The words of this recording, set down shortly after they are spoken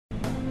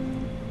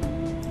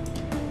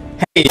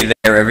Hey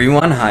there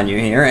everyone, Hanyou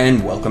here,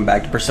 and welcome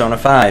back to Persona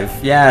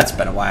 5. Yeah, it's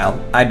been a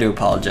while. I do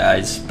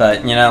apologize,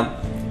 but you know,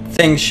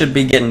 things should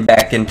be getting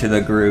back into the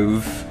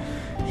groove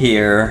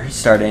here,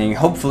 starting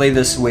hopefully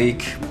this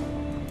week.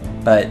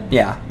 But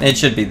yeah, it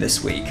should be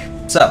this week.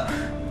 So,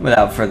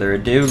 without further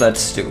ado,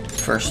 let's do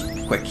first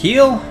quick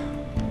heal.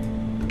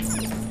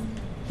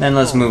 Then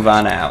let's move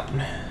on out.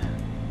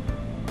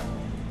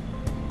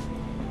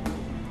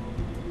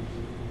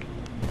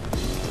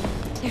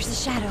 There's a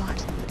shadow.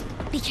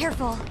 Be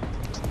careful.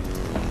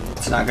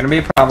 It's not gonna be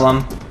a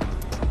problem.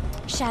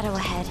 Shadow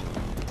ahead.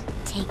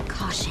 Take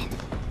caution.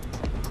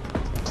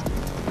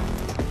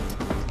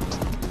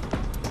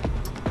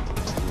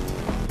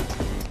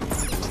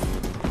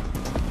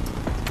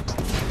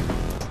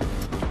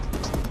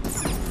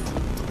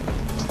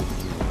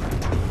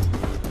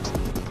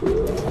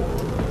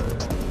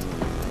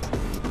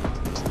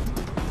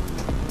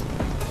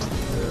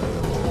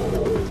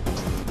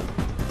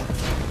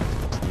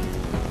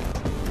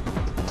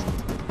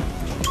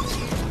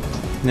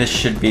 This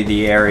should be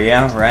the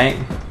area, right?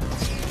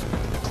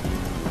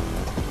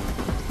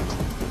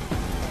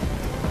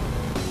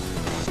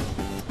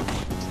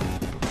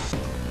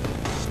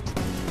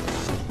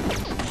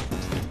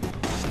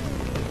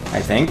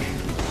 I think.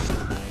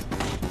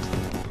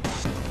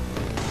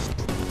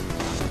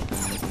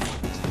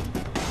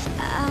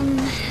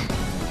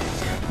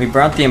 We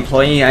brought the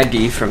employee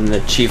ID from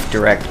the chief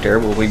director.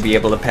 Will we be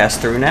able to pass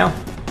through now?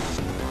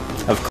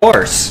 Of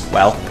course.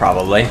 Well,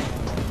 probably.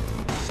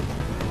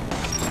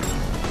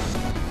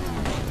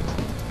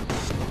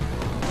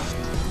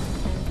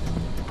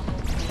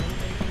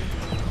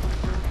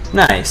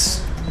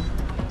 Nice.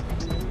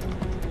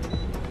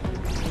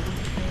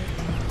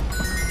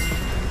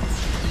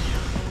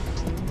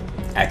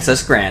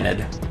 Access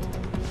granted.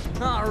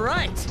 All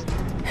right.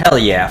 Hell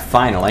yeah,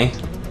 finally.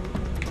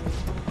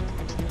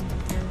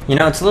 You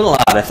know, it's a little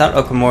odd. I thought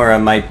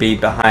Okumura might be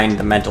behind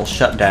the mental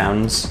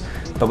shutdowns,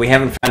 but we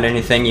haven't found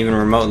anything even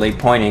remotely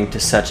pointing to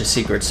such a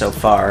secret so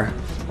far.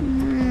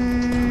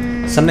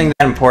 Something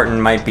that important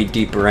might be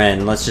deeper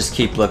in. Let's just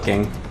keep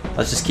looking.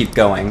 Let's just keep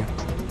going.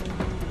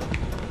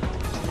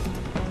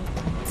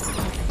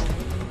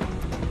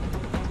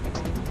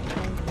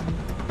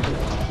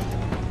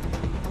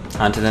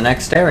 On to the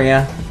next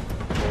area.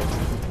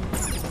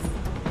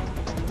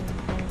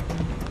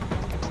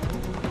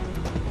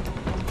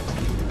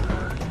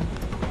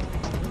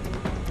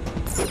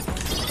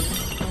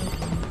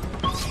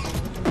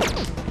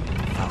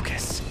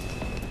 Focus.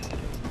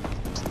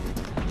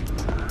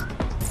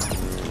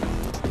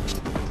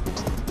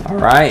 All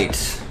right.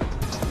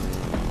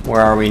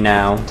 Where are we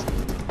now?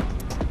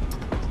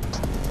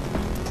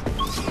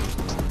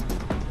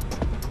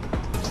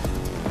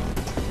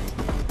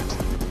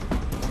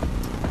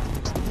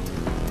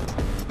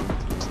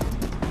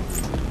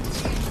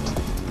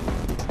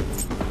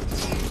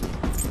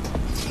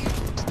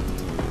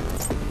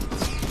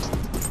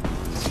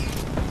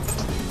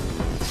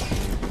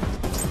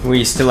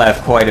 We still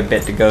have quite a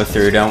bit to go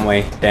through, don't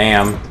we?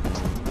 Damn.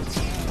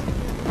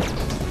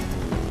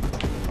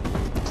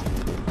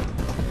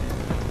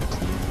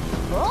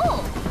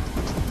 Oh.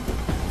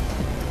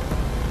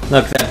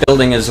 Look, that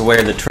building is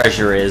where the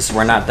treasure is.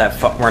 We're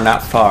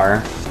not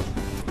far.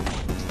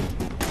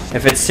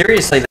 If it's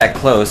seriously that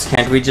close,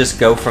 can't we just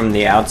go from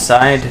the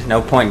outside?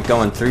 No point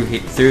going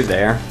through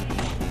there.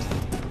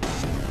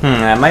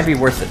 That might be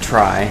worth a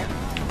try.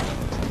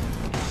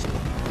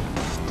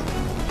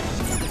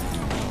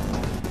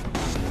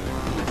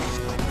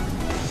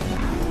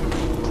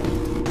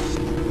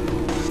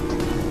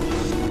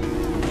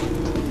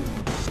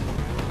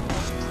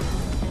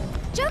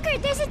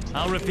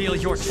 I'll reveal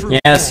your true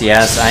Yes,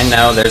 yes, I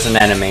know there's an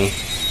enemy.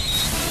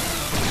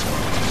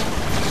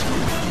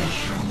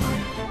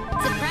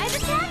 Surprise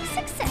attack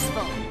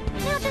successful.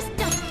 Now just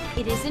don't.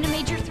 It isn't a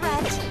major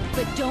threat,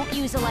 but don't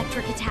use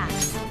electric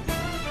attacks.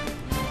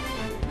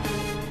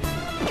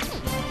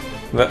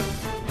 But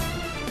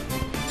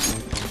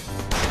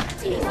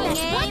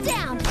One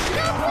down. Go,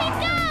 Queen,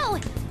 go!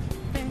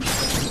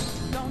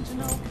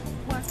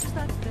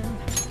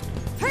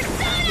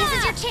 Persona! This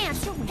is your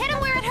chance. Hit him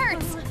where it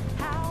hurts.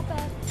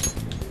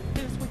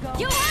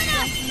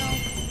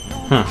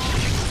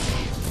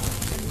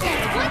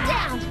 One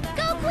down.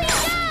 Go, Queen,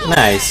 go!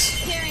 nice.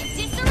 They're in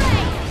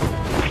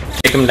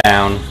disarray. Take him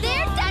down.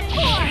 They're done for.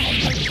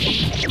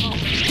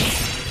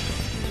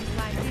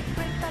 Done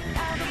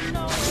and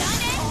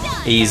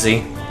done.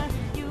 Easy.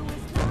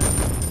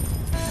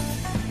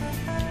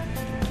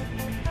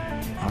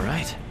 All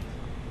right.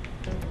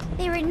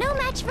 They were no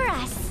match for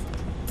us.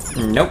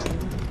 Nope.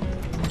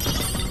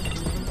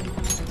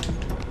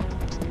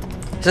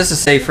 Is this a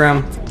safe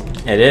room?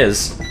 It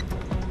is.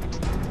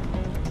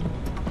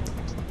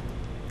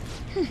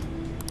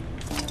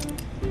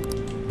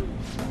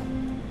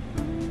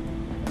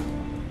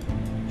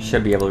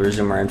 Should be able to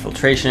resume our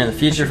infiltration in the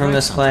future from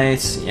this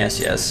place. Yes,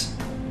 yes.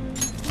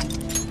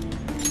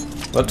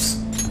 Whoops.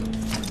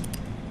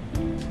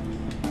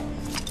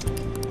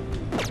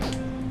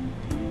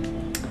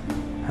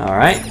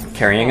 Alright,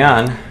 carrying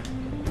on.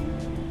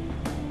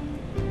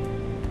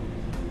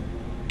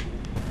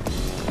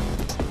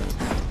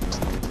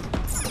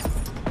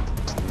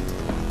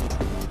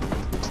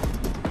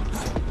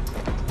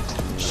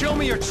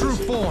 me your true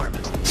form.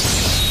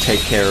 Take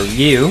care of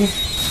you. You've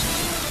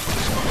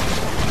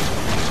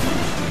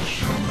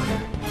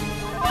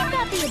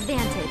got the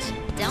advantage.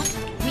 Don't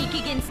weak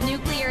against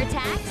nuclear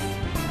attacks.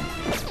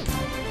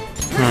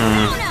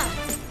 Persona!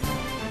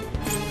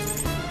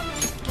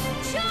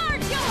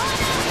 Charge,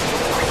 Johanna!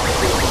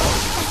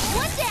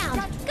 One down!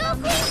 Go,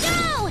 Queen,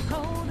 go!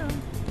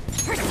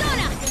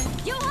 Persona!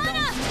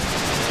 Johanna!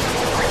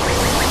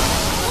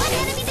 One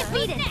enemy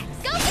defeated!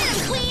 Go get him,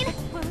 Queen!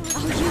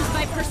 I'll use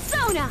my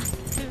persona!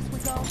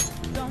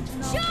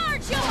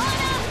 Charge,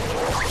 Johanna!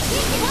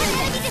 One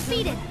enemy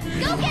defeated!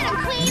 Go get him,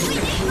 Queen! We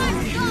need my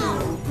skull!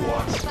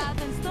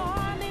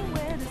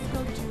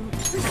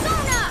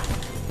 Persona!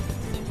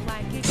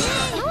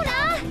 Persona!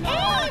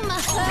 Aim!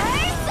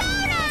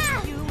 Persona!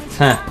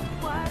 Huh.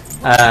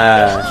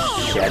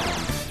 Shit.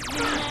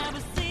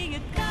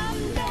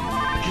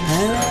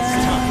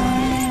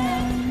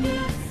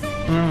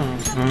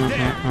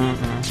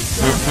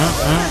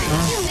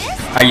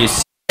 Are you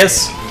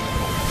serious?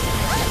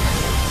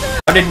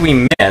 How did we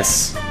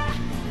miss?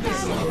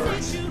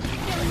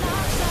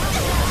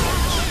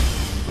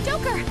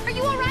 Joker, are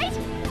you alright? The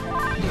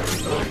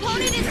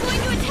opponent is going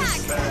to attack!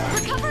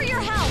 Recover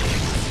your health!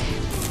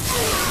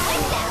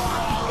 Like that!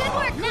 Good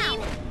work, Queen!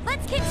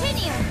 Let's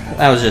continue!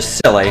 That was just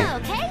silly.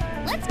 Okay,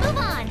 let's move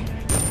on!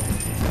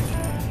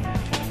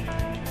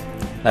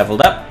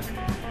 Leveled up.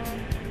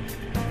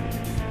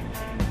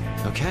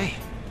 Okay.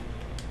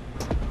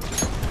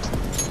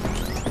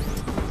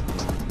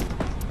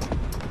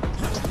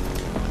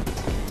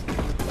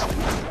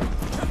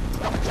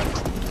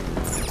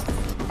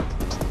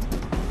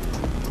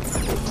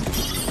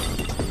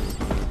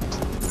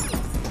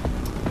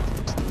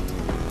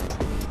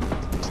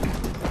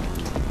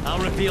 I'll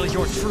reveal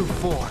your true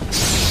form.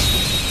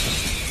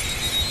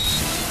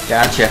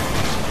 Gotcha.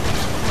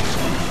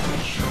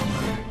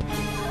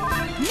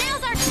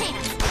 Now's our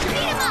chance!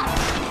 Beat him up!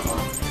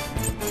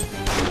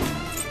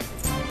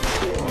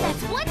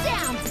 That's one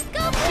down!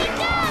 Go, Queen,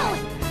 go!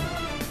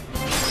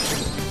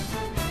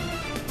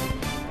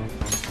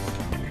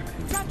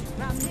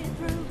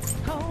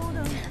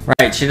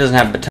 Right, she doesn't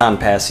have baton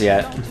pass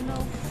yet.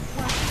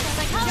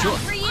 Sure.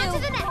 For you. On to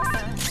the next.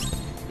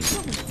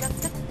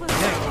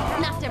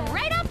 Knocked him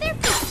right off their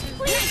feet.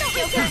 Please don't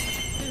resist.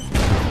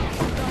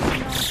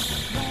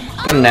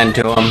 Put an end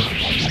to him.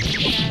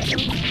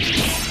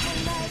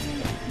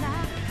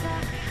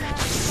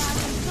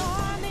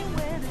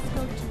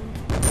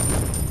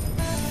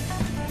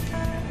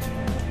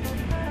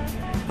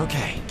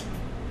 Okay.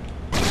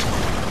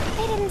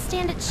 They didn't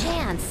stand a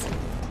chance.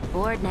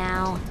 Bored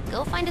now.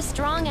 Go find a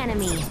strong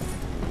enemy.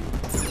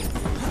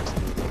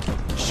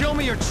 Show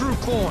me your true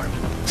form.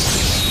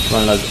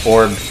 One of those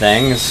orb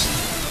things.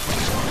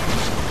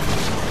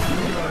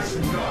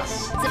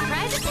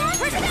 Surprise attack!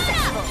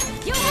 Persona!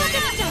 You hold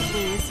it, don't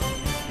lose.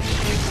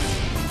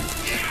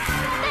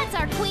 That's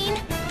our queen.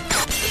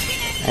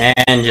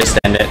 And just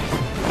end it.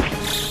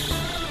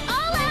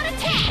 All out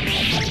attack!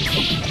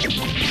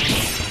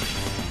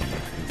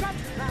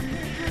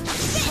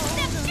 Fist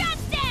of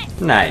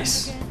justice!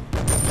 Nice.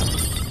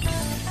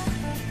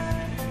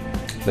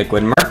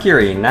 Liquid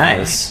mercury,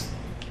 nice.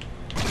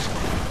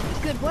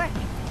 Good work.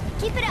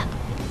 Keep it up.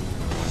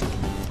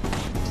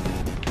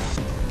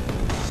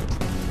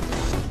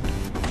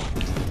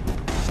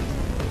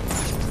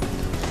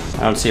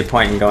 I don't see a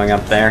point in going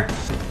up there.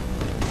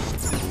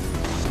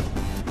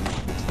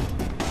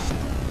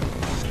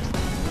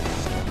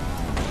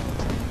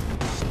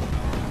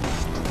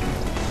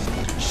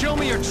 Show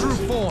me your true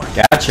form.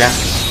 Gotcha.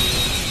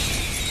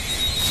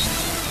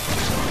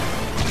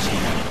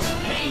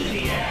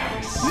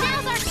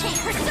 Now's our chance.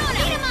 Persona!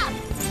 Beat him up!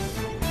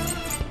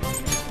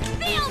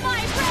 Feel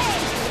my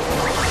rage!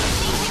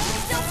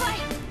 Still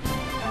fight!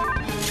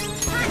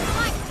 Time for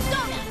my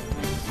persona!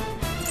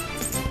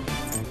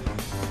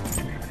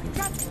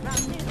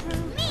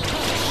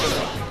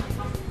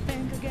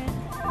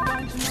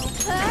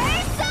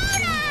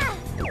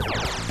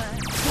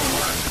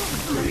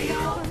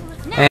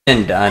 Persona!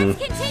 And done.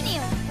 Let's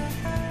continue.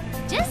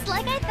 Just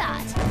like I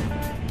thought.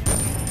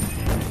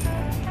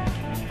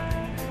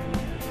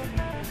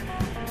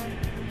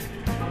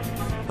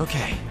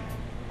 Okay.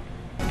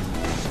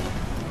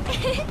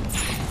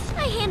 I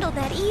handled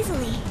that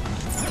easily.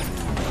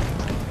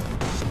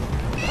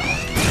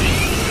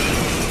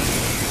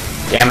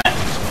 Damn it.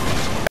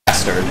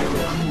 Bastard.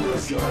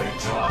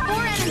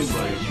 Four enemies.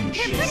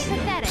 They're pretty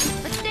pathetic,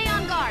 but stay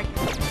on guard.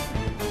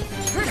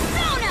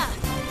 Persona!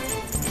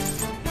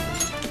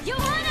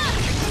 Johanna!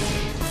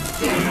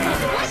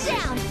 One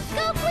down!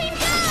 Go, Queen,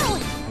 go!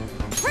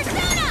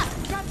 Persona!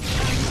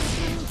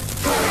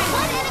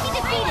 One enemy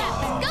defeated!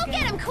 Go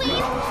get him,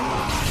 Queen!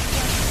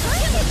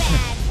 Look at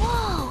that!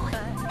 Whoa!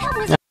 That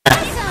was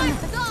awesome!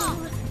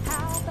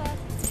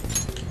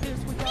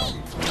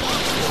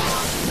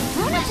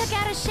 Luna took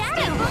out a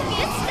shadow!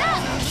 Good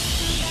stuff!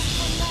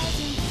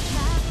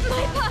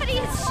 My body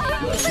is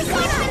shaking!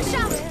 Persona's been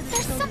shocked!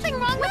 There's something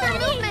wrong with her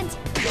movement!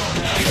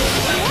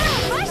 Wow,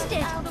 crushed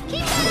it!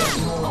 Keep that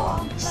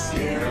up!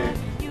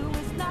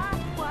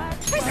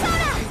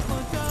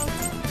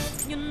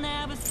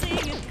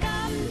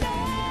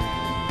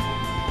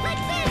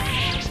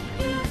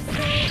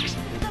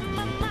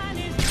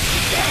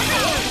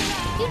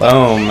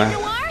 Boom.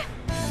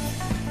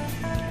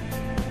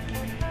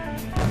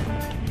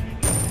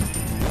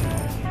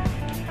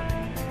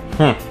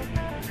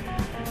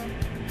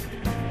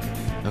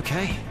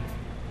 Okay.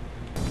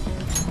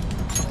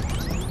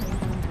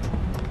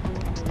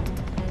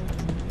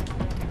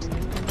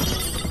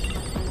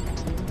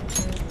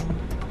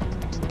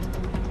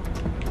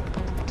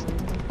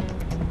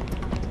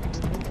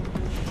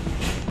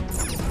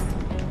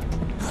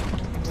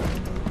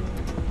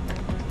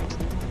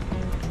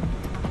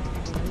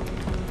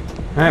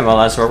 Alright, well,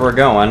 that's where we're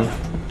going.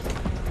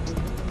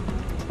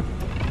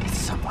 It's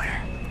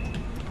somewhere.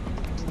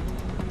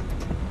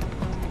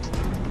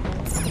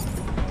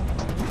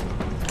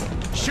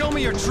 Show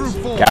me your true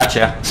form.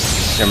 Gotcha.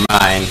 You're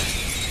mine.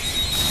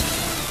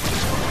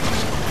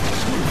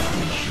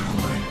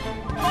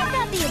 I've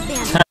got the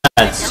advantage.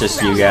 It's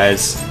just you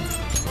guys.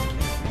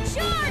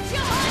 Charge,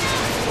 Johanna!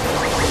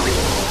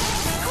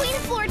 Queen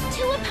floored 2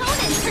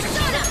 opponents.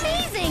 Persona,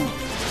 amazing!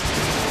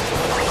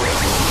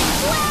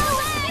 Wow,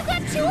 I've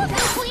got 2 of them,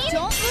 Queen!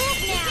 Don't move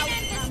now!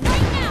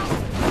 Right now!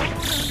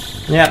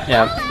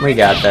 Yep, we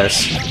got this.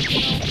 You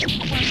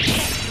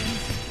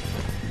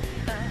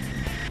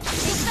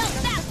felt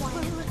that one!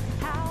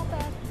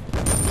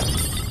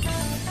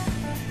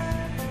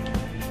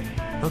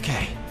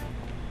 Okay.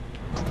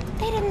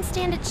 They didn't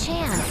stand a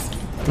chance.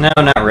 No,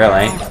 not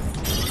really.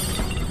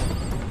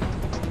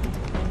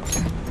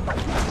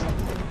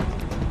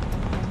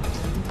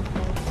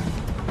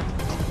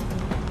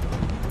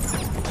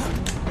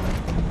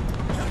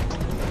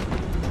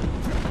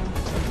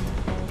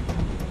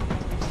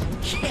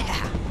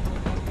 Yeah.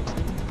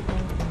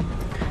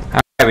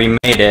 Alright, we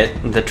made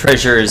it. The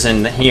treasure is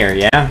in here,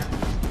 yeah?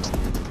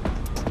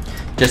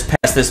 Just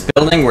past this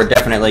building, we're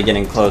definitely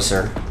getting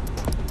closer.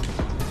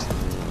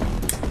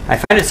 I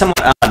find it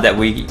somewhat odd that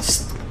we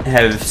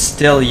have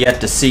still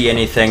yet to see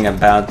anything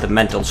about the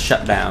mental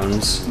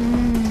shutdowns.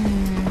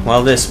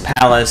 Well, this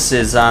palace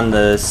is on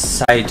the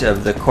site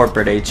of the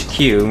corporate HQ,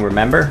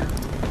 remember?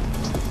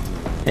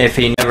 If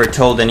he never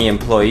told any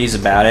employees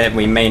about it,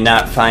 we may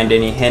not find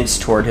any hints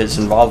toward his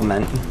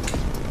involvement.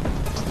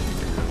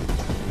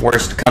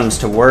 Worst comes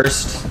to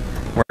worst,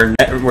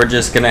 we're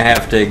just gonna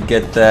have to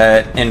get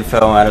that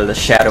info out of the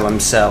Shadow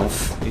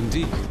himself.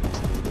 Indeed.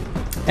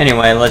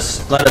 Anyway,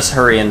 let us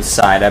hurry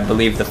inside. I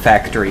believe the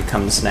factory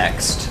comes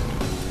next.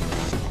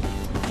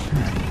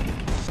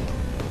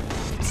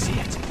 See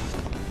it.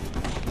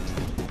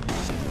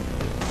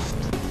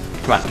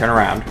 Come on, turn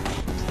around.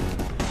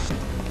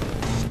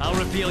 I'll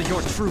reveal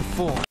your true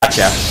form.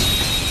 Gotcha.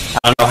 I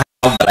don't know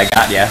how, but I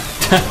got ya.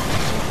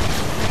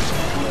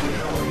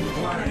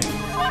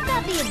 I've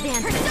got the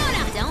advantage.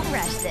 Persona, don't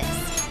rush this.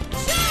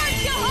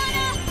 Charge,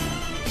 Johanna!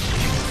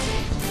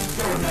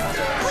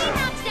 Queen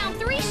knocks down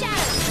 3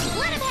 shadows.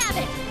 Let him have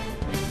it.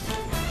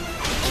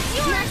 It's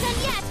yours. Not done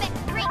yet, but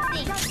great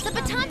thing. The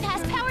baton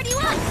pass powered you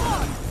up.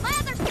 My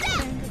other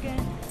step.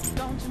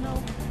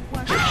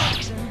 One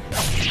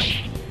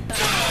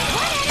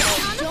enemy on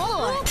the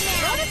floor.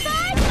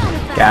 Bonafide,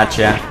 bonafide.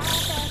 Gotcha.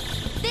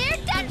 They're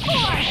done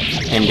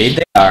for. Indeed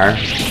they are.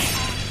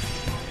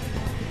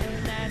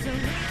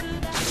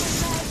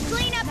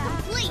 Cleanup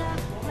complete.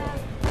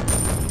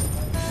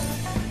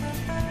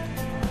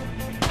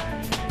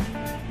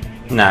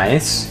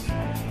 Nice.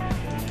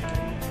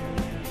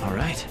 All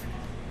right.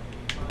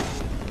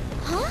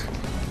 Huh?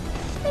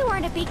 They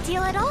weren't a big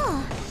deal at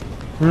all.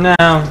 No,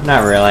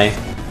 not really.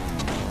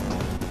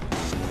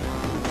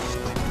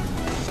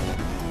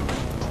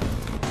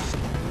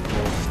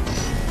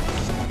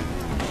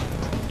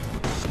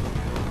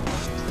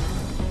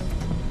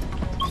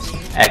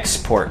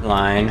 Export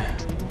line.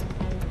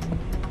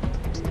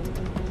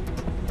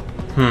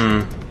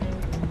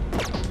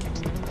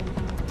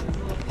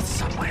 It's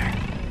somewhere.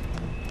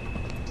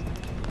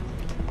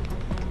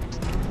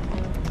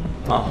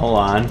 Oh, hold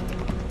on.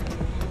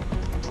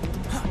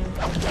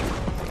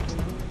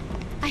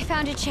 I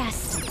found a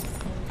chest.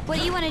 What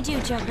do you want to do,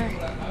 Joker?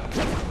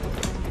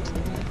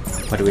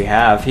 What do we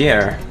have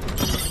here?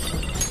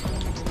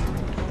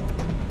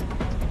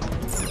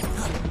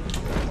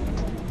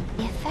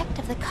 The effect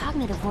of the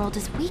cognitive world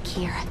is weak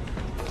here.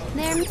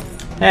 There.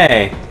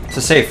 Hey, it's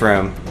a safe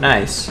room.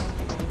 Nice.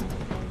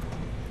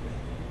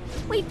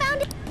 We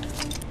found it.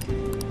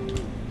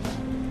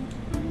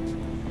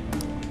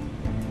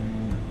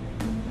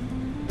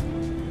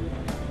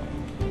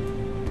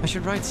 I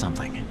should write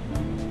something.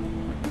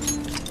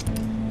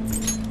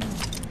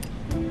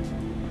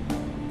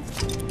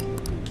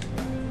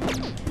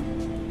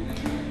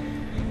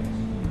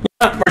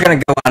 We're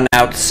gonna go on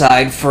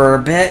outside for a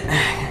bit and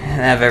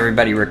have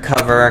everybody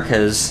recover,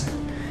 because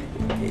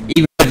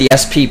even with the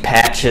SP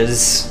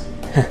patches,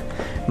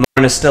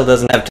 Mona still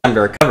doesn't have time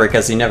to recover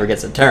because he never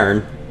gets a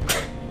turn.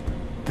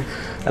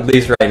 At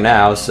least right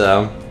now,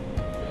 so.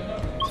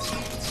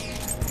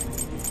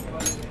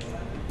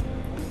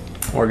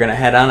 We're gonna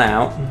head on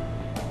out.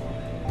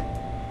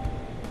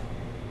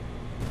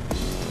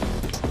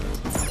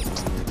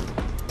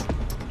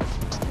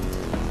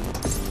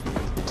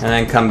 And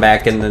then come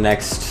back in the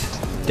next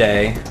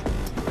day.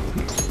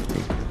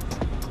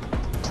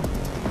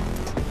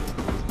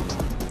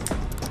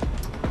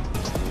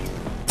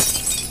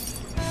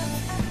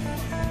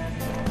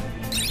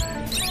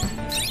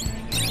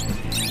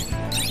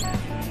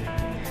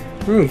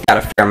 Got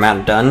a fair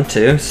amount done,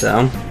 too,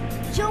 so...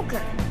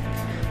 Joker.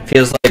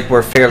 Feels like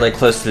we're fairly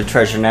close to the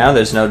treasure now.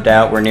 There's no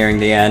doubt we're nearing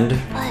the end.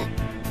 But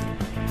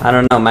I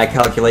don't know, my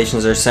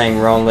calculations are saying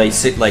we're only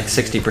like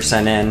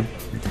 60% in.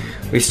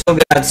 We've still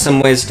got some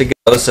ways to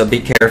go, so be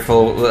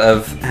careful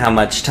of how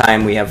much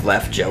time we have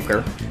left,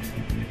 Joker.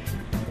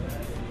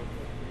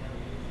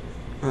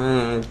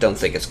 Don't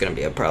think it's going to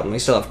be a problem. We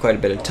still have quite a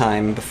bit of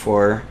time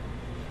before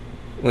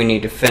we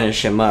need to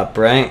finish him up,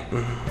 right?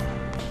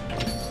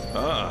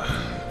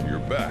 Ah, you're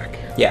back.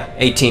 Yeah,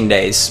 18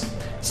 days.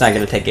 It's not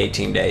going to take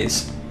 18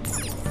 days.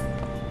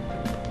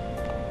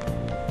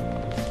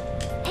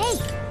 hey,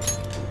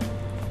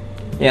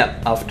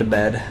 Yep, off to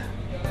bed.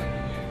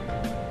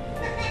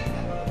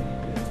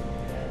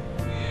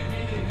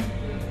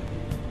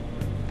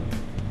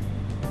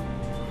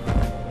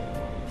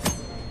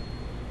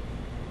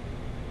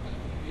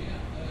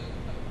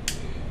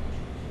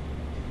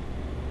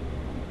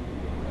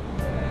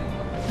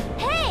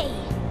 hey!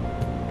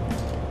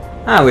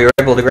 Ah, we were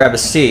able to grab a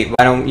seat.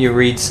 Why don't you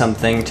read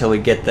something till we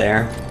get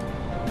there?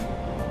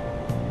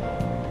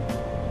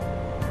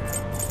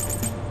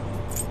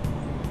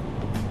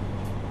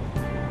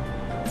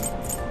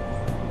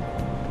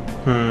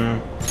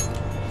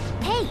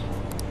 Hey!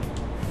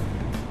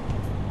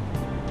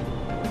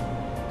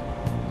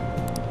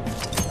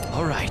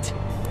 All right.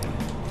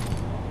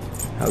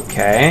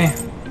 Okay.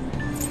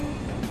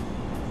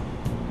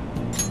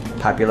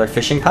 Popular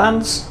fishing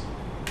ponds?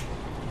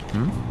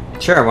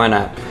 Sure, why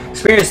not?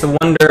 Experience the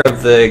wonder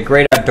of the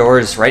great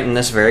outdoors right in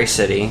this very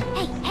city.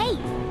 Hey, hey!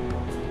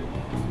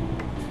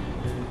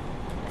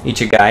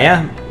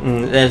 Ichigaya?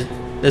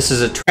 This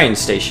is a train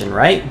station,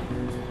 right?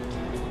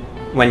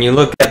 When you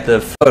look at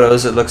the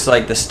photos, it looks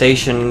like the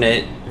station.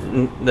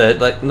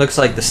 Looks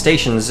like the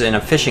station's in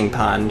a fishing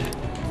pond.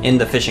 In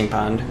the fishing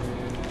pond.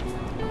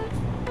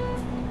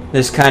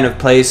 This kind of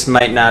place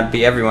might not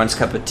be everyone's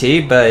cup of tea,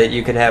 but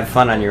you could have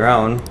fun on your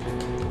own.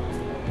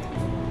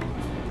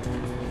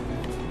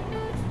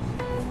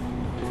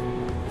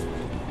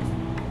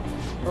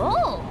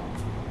 Oh!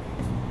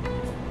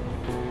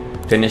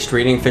 Finished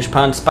reading Fish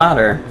Pond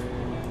Spotter.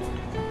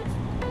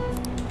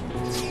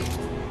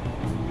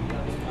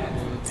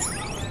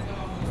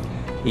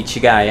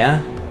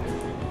 Ichigaya.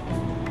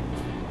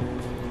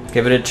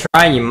 Give it a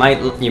try. You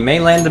may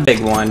land the big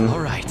one. All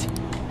right.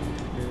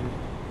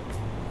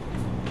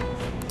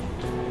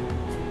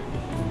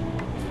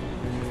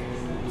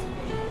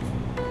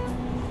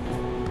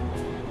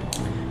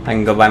 I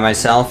can go by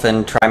myself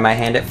and try my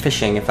hand at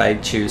fishing if I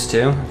choose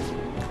to.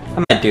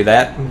 I might do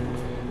that.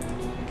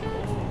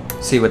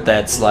 See what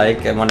that's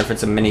like. I wonder if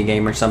it's a mini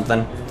game or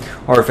something,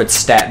 or if it's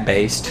stat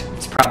based.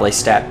 It's probably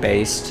stat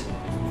based.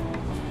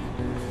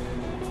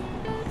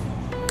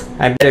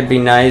 I bet it'd be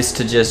nice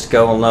to just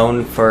go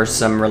alone for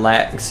some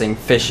relaxing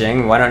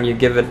fishing. Why don't you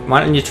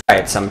try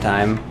it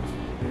sometime?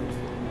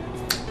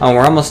 Oh,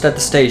 we're almost at the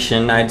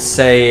station. I'd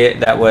say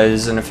that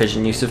was an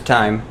efficient use of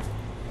time.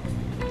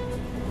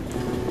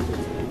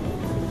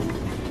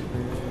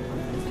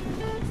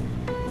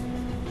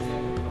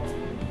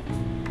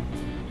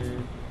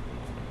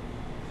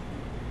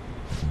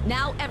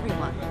 Now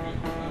everyone.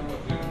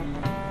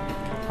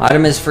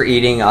 Autumn is for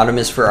eating, autumn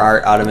is for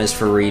art, autumn is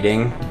for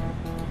reading.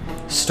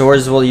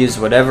 Stores will use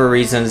whatever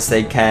reasons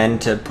they can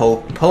to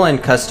pull in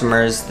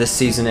customers this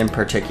season in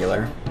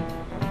particular.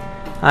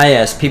 Ah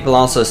yes, people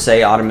also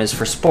say autumn is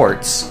for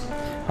sports.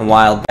 A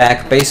while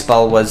back,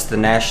 baseball was the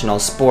national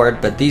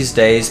sport, but these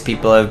days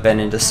people have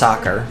been into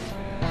soccer.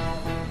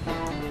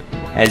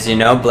 As you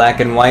know, black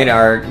and white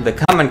are the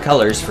common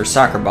colors for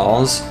soccer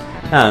balls.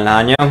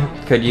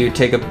 TheHanyou, could you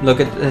take a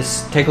look at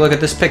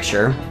this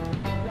picture?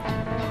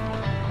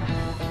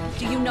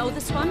 Do you know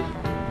this one?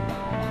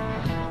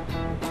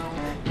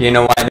 Do you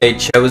know why they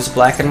chose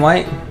black and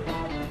white?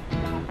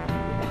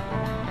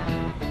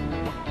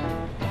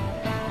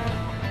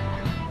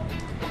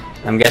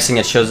 I'm guessing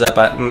it shows up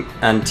on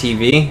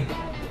TV.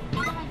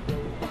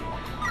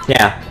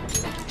 Yeah,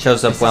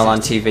 shows up well on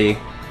TV.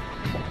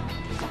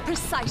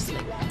 Precisely.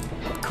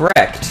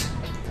 Correct.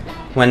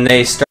 When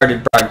they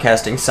started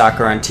broadcasting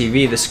soccer on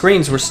TV, the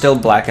screens were still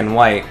black and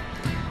white.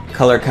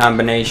 Color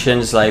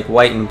combinations like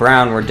white and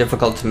brown were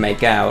difficult to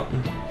make out.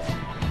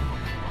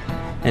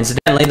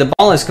 Incidentally, the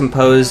ball is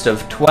composed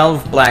of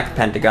 12 black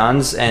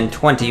pentagons and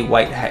 20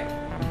 white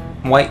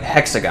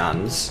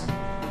hexagons.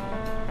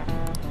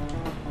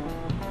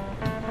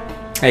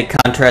 A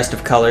contrast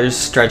of colors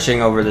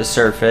stretching over the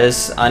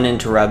surface,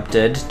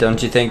 uninterrupted.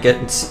 Don't you think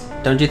it's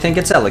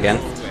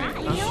elegant?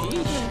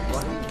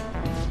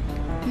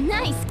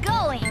 Nice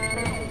going!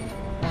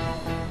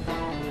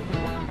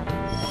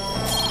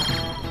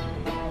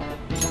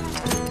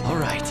 All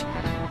right.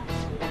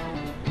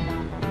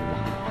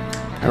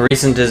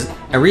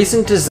 A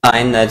recent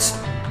design that's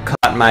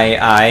caught my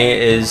eye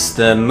is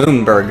the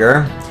Moon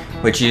Burger,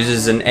 which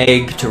uses an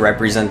egg to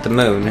represent the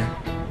moon.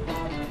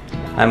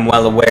 I'm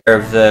well aware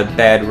of the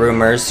bad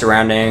rumors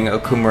surrounding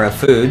Okumura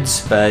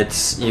foods,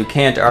 but you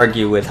can't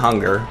argue with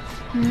hunger.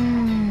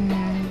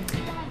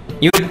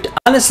 You would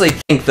honestly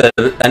think that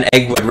an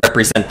egg would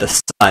represent the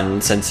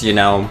sun, since, you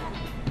know,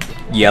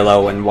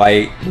 yellow and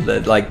white,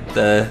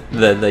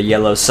 the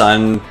yellow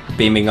sun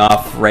beaming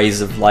off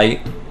rays of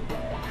light.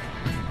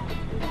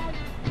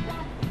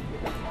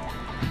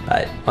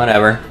 But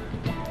whatever.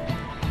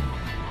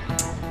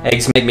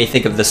 Eggs make me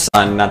think of the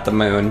sun, not the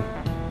moon.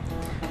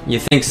 You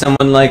think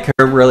someone like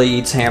her really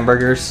eats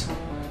hamburgers?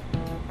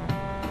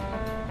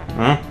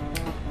 Hmm?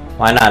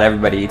 Why not?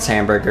 Everybody eats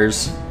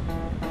hamburgers.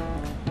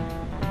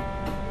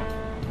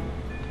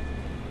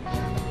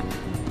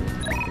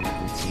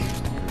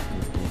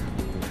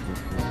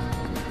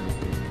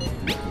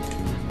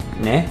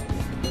 Nah?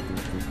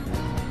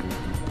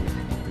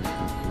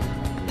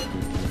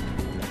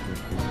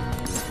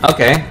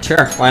 Okay,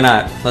 sure, why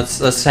not?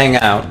 Let's hang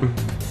out.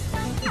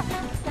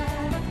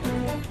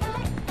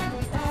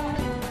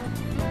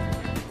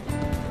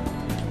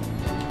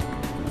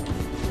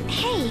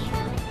 Hey.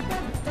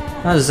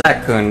 Oh,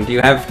 Zach-kun,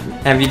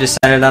 have you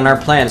decided on our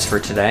plans for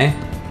today?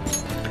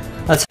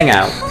 Let's hang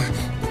out.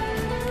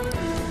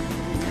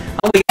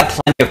 Oh, we got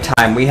plenty of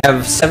time. We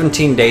have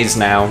 17 days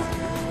now.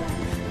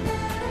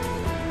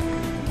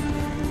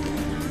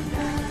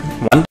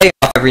 One day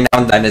off every now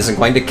and then isn't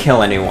going to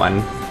kill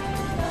anyone.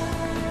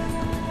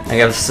 I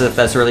guess if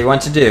that's really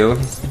what to do,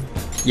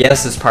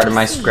 yes, it's part of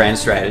my grand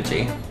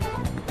strategy.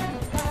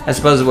 I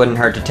suppose it wouldn't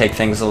hurt to take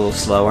things a little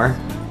slower.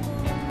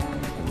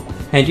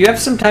 Hey, do you have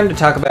some time to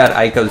talk about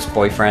Aiko's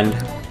boyfriend?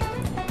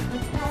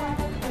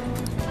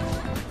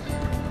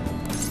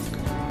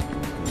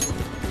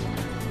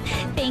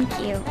 Thank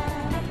you.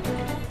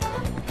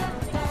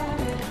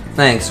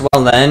 Thanks.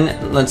 Well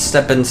then, let's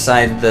step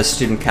inside the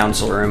student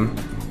council room.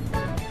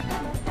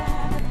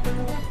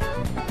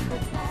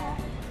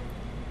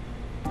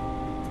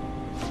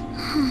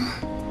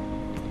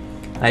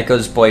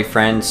 Aiko's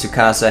boyfriend,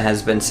 Tsukasa,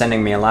 has been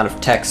sending me a lot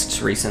of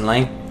texts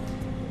recently.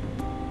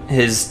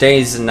 His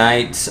days and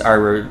nights are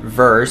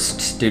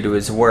reversed due to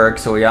his work,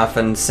 so he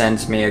often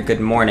sends me a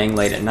good morning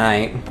late at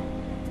night.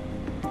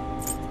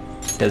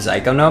 Does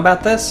Aiko know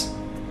about this?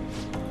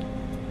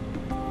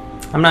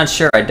 I'm not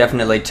sure. I'd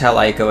definitely tell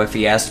Aiko if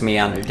he asked me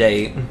on a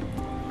date.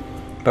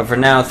 But for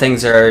now,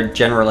 things are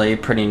generally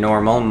pretty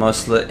normal.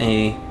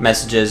 Mostly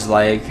messages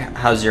like,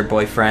 "How's your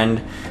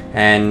boyfriend?"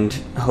 and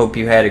 "Hope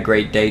you had a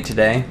great day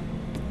today."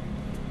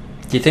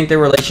 Do you think their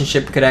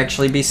relationship could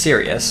actually be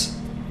serious?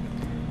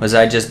 Was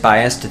I just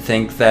biased to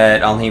think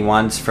that all he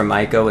wants from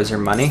Aiko is her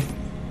money?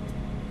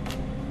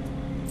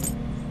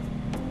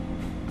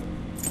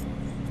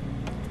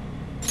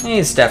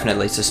 He's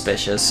definitely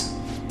suspicious.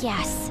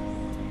 Yes.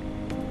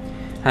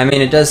 I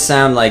mean, it does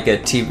sound like a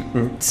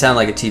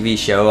TV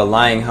show, a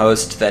lying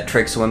host that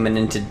tricks women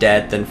into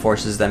debt, then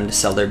forces them to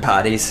sell their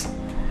bodies.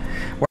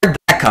 Where'd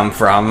that come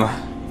from?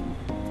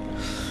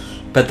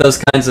 But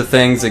those kinds of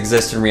things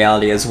exist in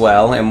reality as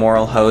well.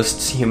 Immoral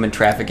hosts, human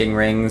trafficking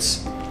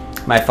rings.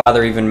 My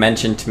father even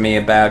mentioned to me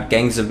about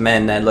gangs of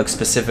men that look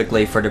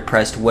specifically for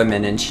depressed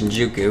women in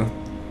Shinjuku.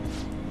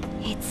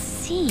 It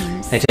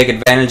seems... They take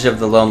advantage of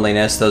the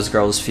loneliness those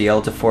girls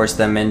feel to force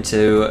them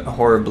into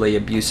horribly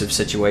abusive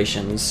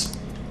situations.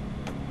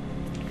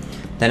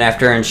 Then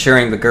after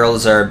ensuring the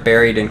girls are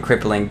buried in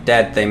crippling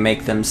debt, they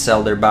make them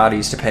sell their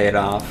bodies to pay it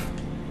off.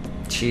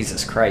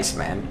 Jesus Christ,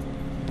 man.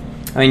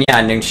 I mean, yeah,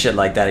 I knew shit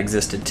like that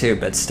existed too,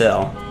 but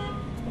still.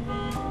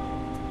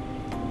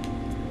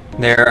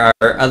 There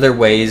are other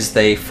ways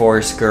they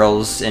force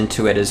girls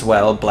into it as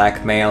well.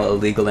 Blackmail,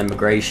 illegal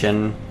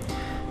immigration.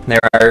 There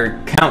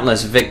are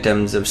countless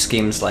victims of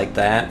schemes like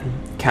that.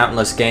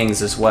 Countless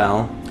gangs as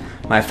well.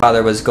 My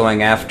father was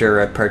going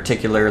after a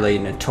particularly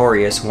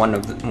notorious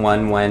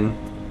one when...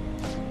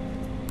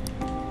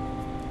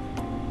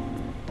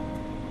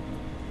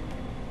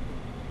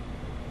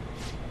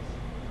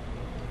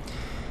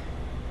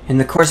 In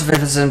the course of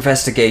his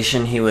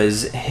investigation, he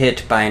was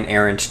hit by an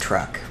errant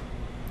truck.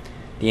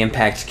 The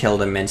impact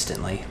killed him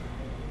instantly.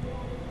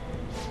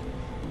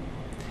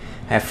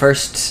 At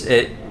first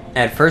it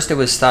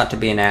was thought to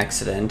be an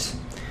accident,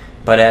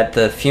 but at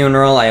the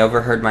funeral I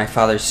overheard my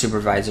father's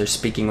supervisor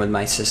speaking with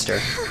my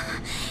sister.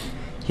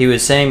 He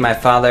was saying my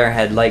father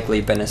had likely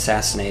been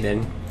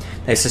assassinated.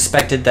 They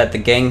suspected that the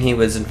gang he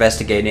was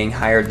investigating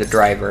hired the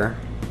driver.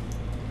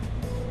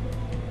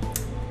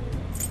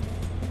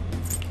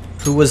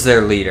 Who was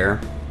their leader?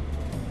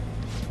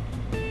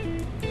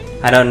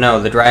 I don't know.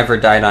 The driver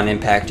died on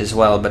impact as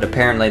well, but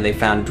apparently they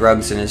found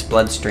drugs in his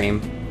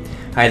bloodstream.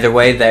 Either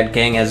way, that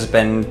gang has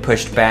been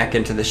pushed back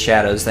into the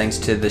shadows thanks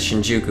to the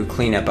Shinjuku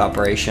cleanup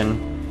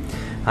operation.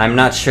 I'm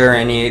not sure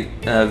any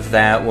of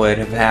that would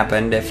have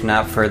happened if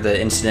not for the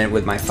incident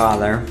with my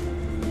father.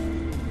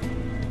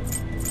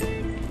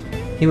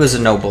 He was a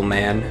noble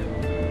man.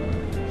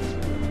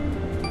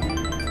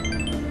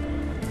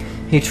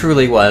 He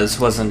truly was,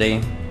 wasn't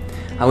he?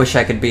 I wish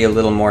I could be a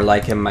little more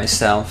like him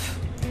myself.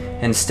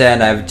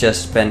 Instead, I've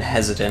just been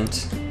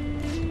hesitant.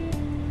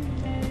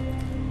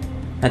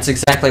 That's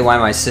exactly why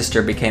my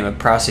sister became a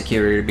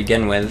prosecutor to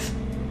begin with.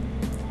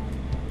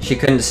 She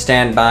couldn't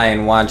stand by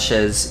and watch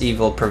as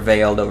evil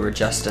prevailed over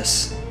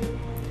justice.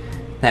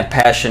 That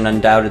passion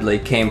undoubtedly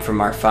came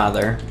from our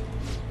father.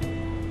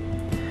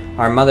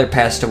 Our mother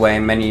passed away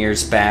many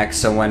years back,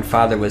 so when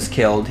father was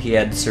killed, he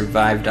had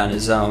survived on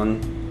his own.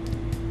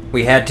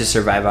 We had to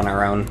survive on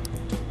our own.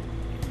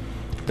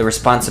 The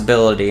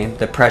responsibility,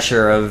 the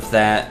pressure of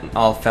that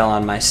all fell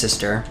on my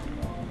sister.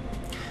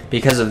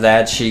 Because of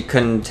that, she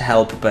couldn't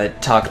help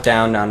but talk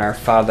down on our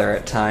father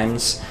at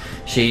times.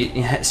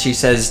 She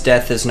says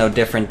death is no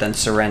different than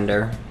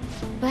surrender.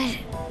 But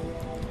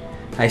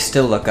I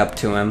still look up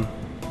to him.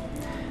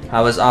 I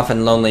was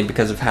often lonely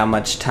because of how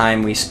much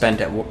time he spent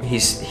at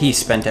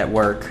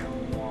work.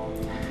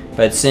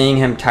 But seeing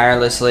him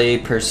tirelessly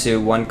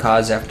pursue one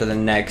cause after the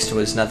next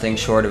was nothing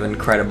short of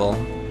incredible.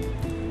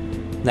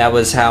 That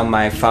was how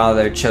my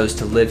father chose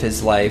to live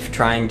his life,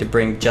 trying to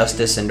bring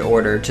justice and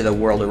order to the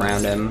world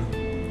around him.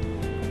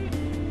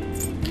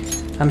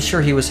 I'm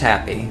sure he was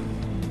happy.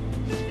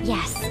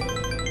 yes.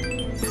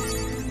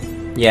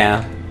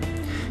 Yeah.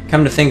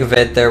 Come to think of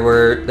it, there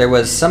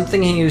was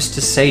something he used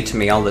to say to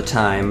me all the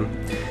time.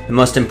 The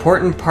most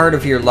important part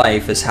of your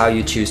life is how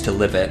you choose to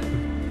live it.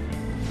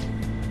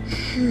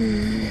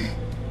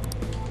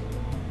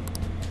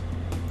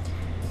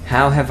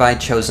 How have I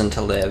chosen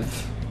to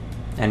live?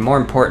 And more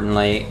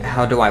importantly,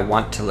 how do I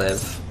want to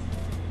live?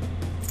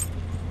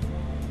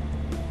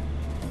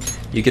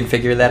 You can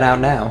figure that out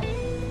now.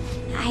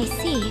 I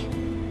see.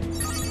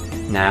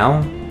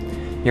 Now?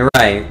 You're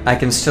right, I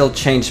can still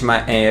change my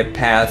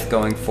path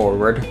going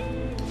forward.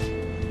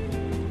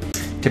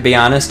 To be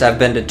honest, I've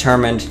been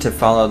determined to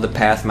follow the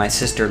path my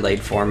sister laid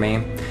for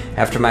me.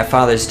 After my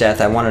father's death,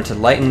 I wanted to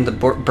lighten the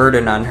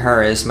burden on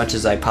her as much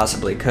as I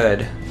possibly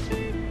could.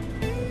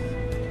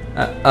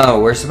 Oh,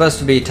 we're supposed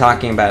to be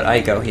talking about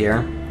Aiko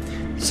here.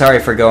 Sorry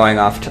for going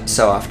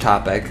so off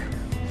topic.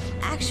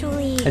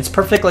 Actually, It's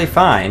perfectly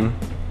fine.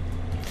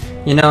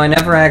 You know, I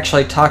never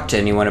actually talked to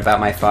anyone about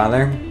my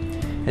father.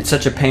 It's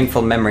such a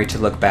painful memory to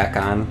look back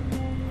on.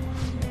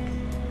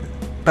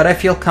 But I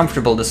feel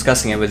comfortable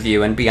discussing it with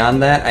you, and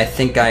beyond that, I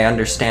think I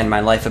understand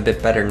my life a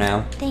bit better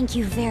now. thank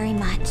you very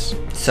much.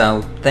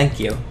 So, thank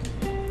you.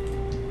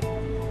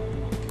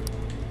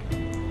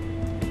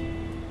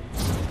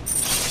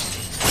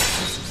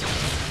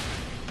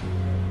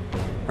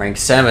 Rank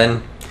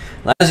 7.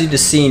 Allows you to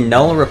see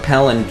null,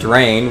 repel, and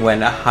drain when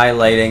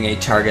highlighting a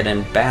target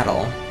in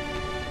battle.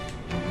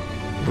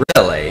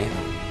 Really?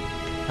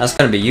 That's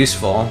gonna be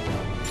useful.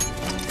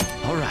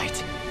 All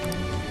right.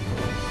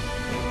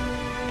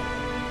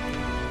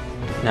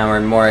 Now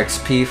earn more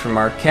XP from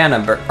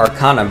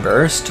Arcana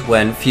Burst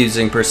when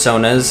fusing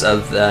personas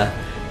of the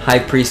High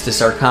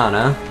Priestess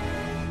Arcana.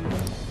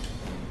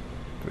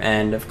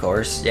 And of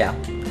course, yeah.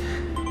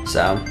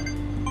 So,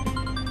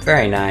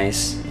 very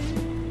nice.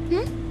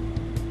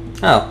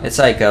 Oh, it's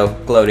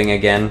Aiko, gloating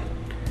again.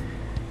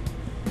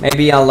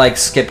 Maybe I'll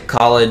skip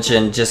college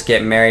and just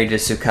get married to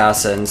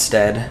Tsukasa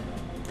instead.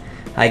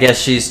 I guess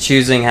she's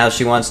choosing how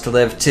she wants to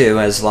live too,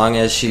 as long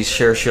as she's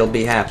sure she'll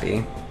be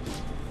happy.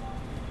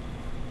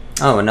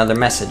 Oh, another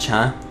message,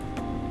 huh?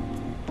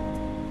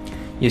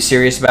 You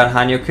serious about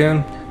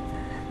Hanyou-kun?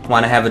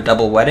 Want to have a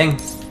double wedding?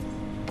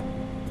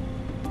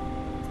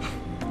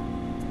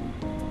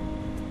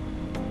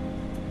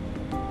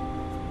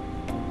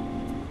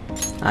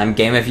 I'm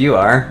game if you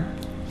are.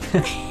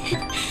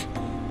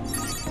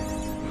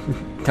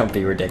 Don't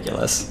be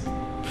ridiculous.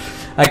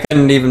 I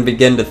couldn't even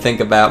begin to think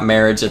about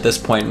marriage at this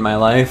point in my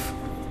life.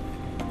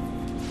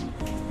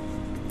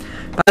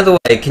 By the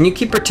way, can you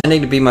keep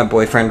pretending to be my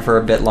boyfriend for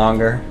a bit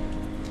longer?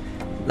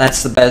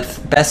 That's the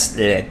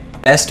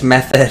best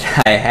method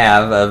I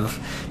have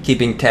of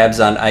keeping tabs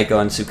on Aiko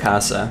and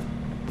Tsukasa.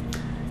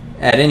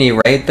 At any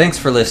rate, thanks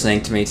for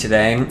listening to me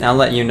today. I'll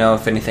let you know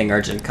if anything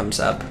urgent comes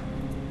up.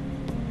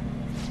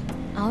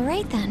 All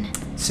right then.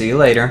 See you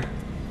later.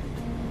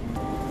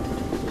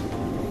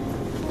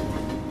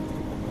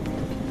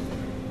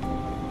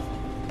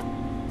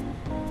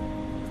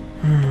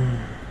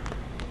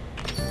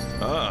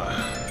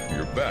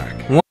 You're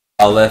back.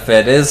 Well, if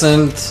it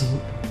isn't...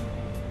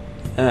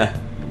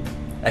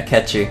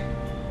 Akechi.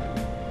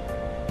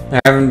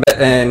 There haven't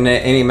been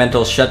any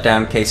mental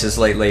shutdown cases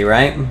lately,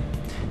 right?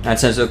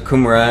 Not since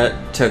Okumura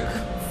took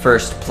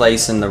first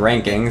place in the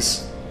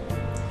rankings.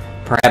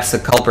 Perhaps the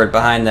culprit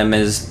behind them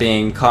is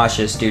being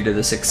cautious due to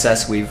the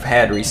success we've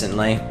had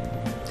recently.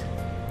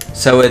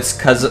 So it's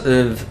 'cause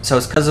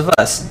of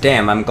us.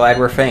 Damn, I'm glad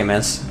we're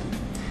famous.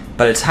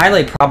 But it's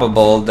highly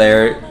probable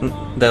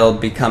they'll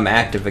become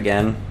active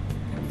again.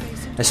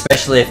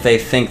 Especially if they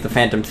think the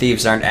Phantom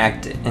Thieves aren't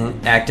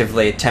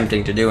actively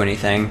attempting to do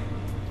anything.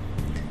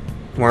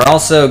 We're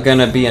also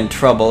gonna be in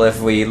trouble if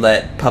we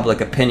let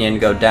public opinion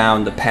go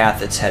down the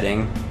path it's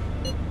heading.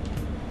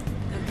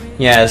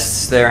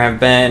 Yes, there have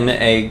been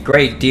a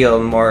great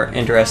deal more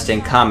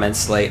interesting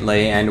comments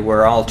lately, and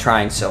we're all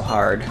trying so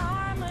hard.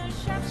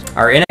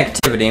 Our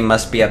inactivity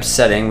must be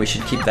upsetting, we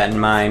should keep that in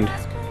mind.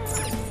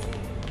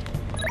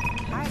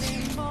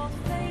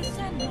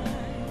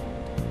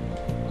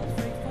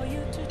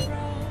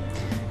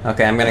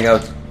 Okay, I'm gonna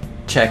go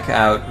check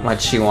out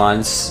what she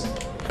wants.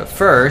 But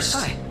first...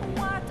 Hi.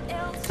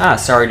 Ah,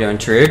 sorry to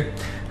intrude.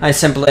 I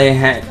simply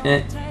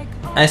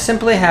I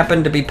simply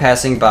happened to be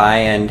passing by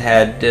and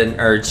had an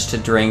urge to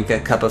drink a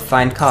cup of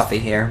fine coffee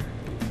here.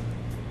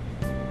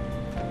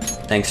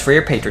 Thanks for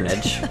your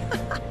patronage.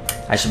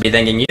 I should be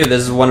thanking you.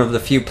 This is one of the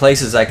few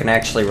places I can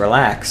actually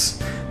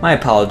relax. My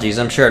apologies,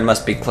 I'm sure it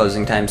must be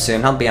closing time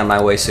soon. I'll be on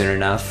my way soon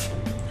enough.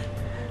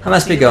 I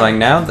must be going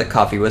now. The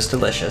coffee was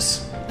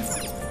delicious.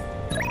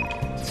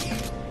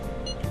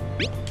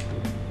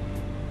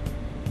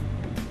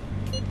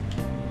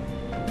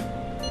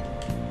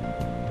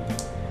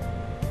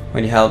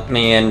 Would you help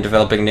me in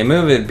developing a new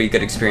move? It would be a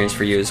good experience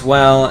for you as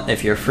well.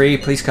 If you're free,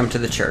 please come to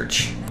the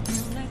church.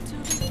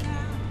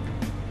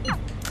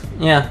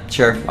 Yeah,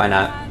 sure, why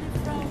not?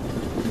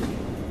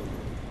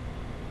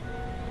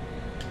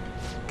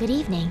 Good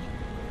evening.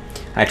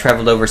 I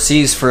traveled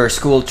overseas for a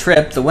school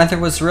trip. The weather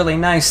was really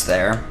nice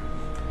there.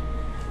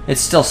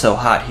 It's still so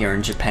hot here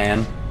in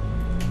Japan.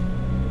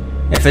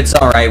 If it's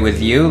alright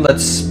with you,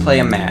 let's play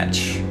a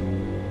match.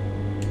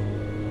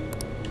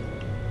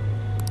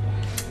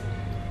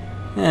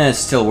 It's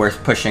still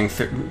worth pushing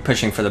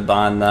for the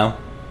bond, though.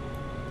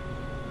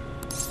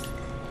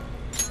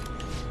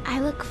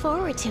 I look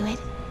forward to it.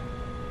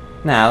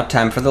 Now,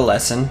 time for the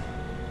lesson.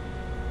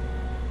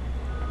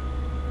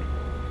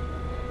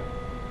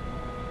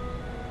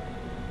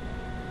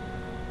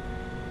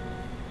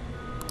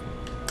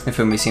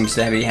 Ifumi seems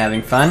to be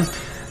having fun.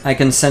 I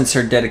can sense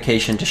her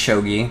dedication to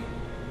shogi.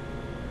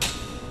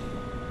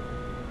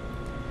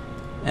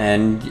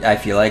 And I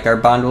feel like our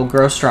bond will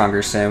grow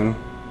stronger soon.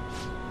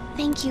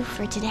 Thank you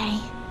for today.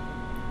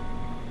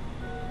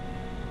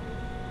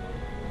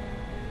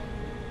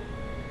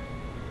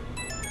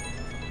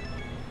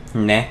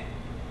 Nah.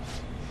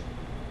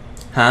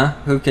 Huh?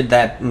 Who could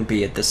that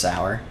be at this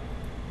hour?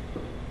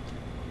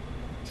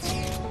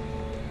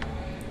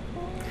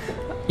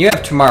 You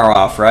have tomorrow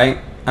off, right?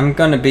 I'm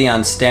gonna be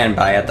on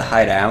standby at the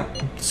hideout.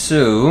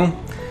 So,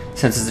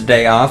 since it's a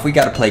day off, we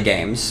gotta play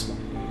games.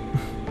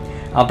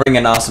 I'll bring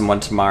an awesome one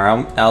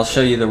tomorrow. I'll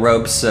show you the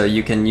ropes so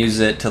you can use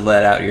it to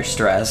let out your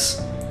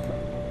stress.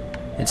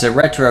 It's a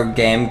retro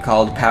game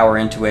called Power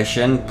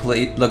Intuition.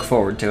 Please look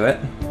forward to it.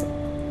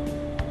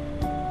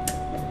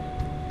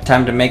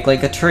 Time to make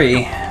like a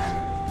tree.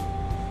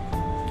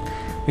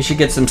 We should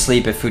get some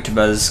sleep if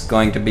Futaba's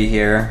going to be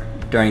here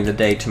during the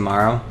day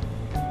tomorrow.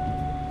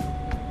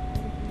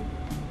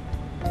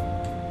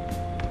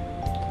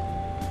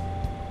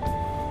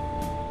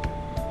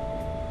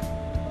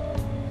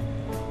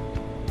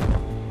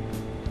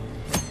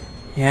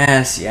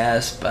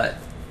 Yes, but...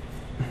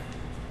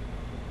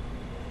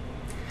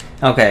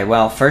 Okay,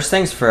 well, first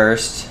things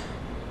first.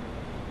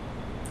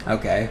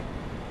 Okay.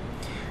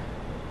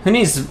 Who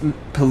needs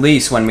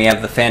police when we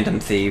have the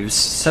Phantom Thieves?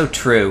 So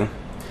true.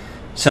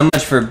 So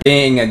much for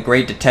being a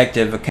great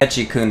detective.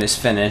 Akechi-kun is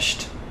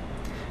finished.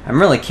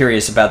 I'm really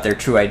curious about their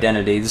true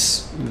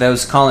identities.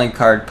 Those calling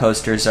card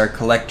posters are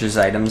collector's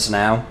items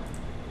now.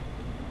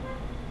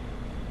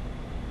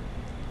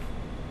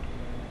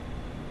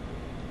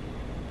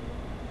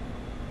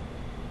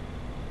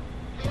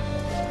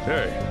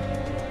 Hey.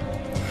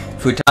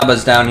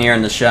 Futaba's down here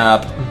in the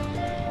shop.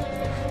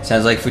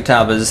 Sounds like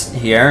Futaba's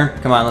here.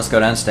 Come on, let's go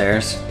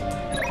downstairs.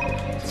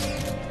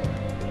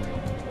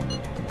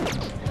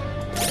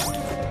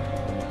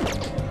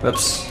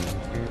 Whoops.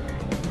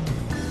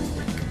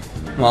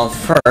 Well,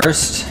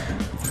 first...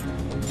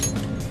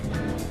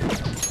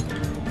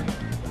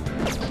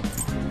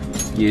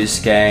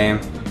 Yusuke...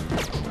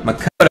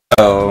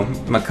 Makoto.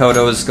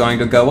 Makoto is going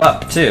to go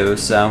up, too,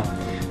 so...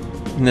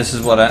 This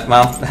is what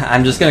well,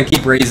 I'm just gonna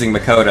keep raising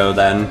Makoto,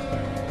 then.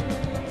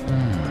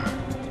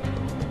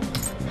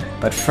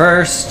 But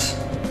first...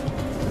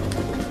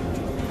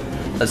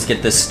 Let's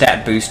get this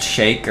stat boost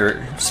shake,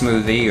 or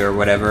smoothie, or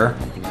whatever.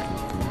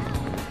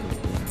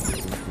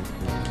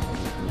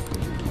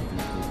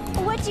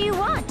 What do you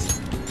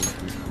want?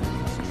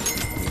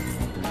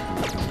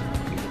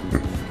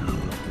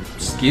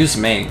 Excuse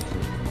me.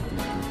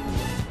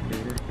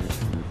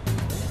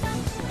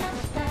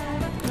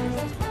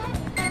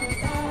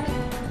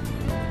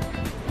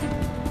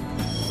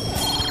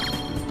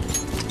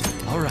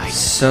 Alright.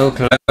 So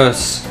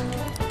close.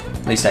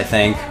 At least I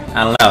think.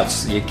 I don't know,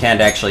 you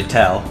can't actually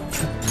tell.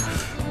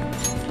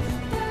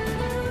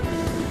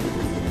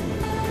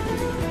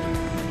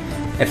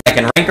 If I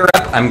can rank her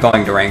up, I'm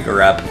going to rank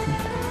her up.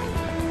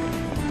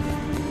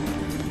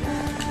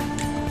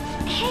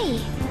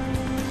 Hey.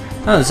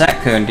 Oh,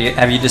 Zach-kun,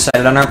 have you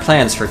decided on our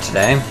plans for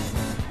today?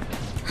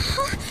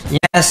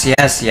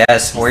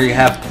 Yes, for you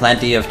have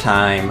plenty of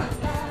time.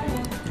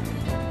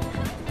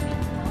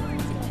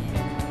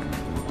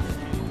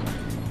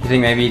 You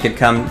think maybe you could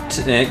come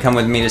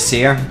with me to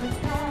see her?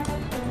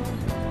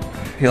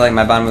 I feel like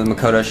my bond with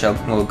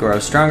Makoto will grow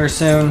stronger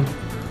soon.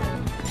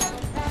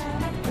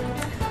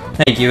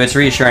 Thank you, it's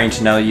reassuring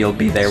to know you'll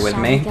be there with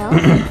me.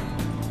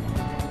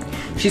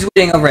 She's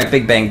waiting over at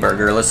Big Bang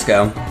Burger, let's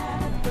go.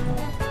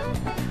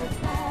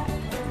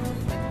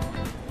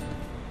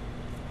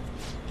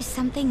 Is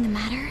something the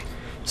matter?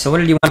 So what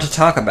did you want to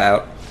talk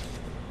about?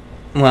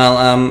 Well,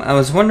 I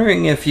was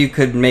wondering if you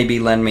could maybe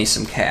lend me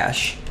some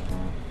cash.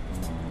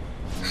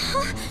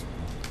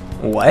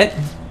 What?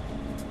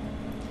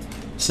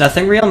 It's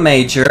nothing real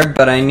major,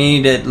 but I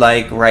need it,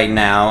 like, right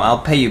now. I'll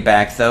pay you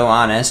back, though,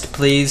 honest,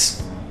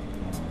 please.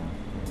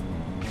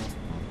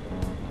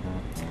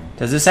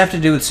 Does this have to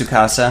do with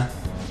Tsukasa?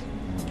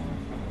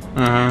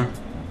 Mm-hmm.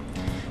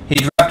 He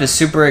dropped a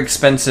super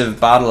expensive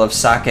bottle of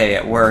sake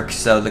at work,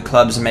 so the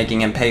club's making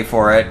him pay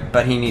for it,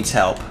 but he needs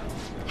help.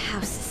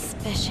 How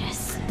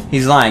suspicious.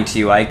 He's lying to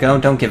you,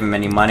 Aiko. Don't give him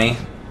any money.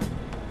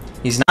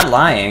 He's not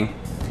lying.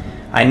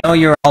 I know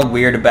you're all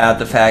weird about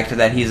the fact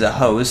that he's a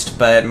host,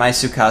 but my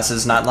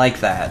Tsukasa's not like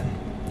that.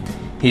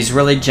 He's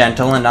really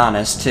gentle and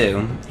honest,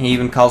 too. He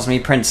even calls me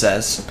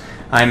princess.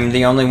 I'm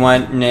the only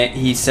one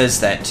he says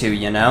that to,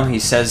 you know? He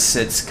says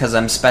it's 'cause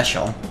I'm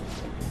special.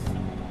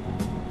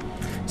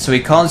 So he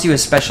calls you a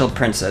special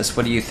princess.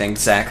 What do you think,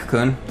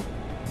 Zach-kun?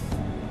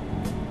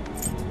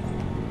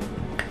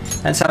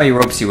 That's how he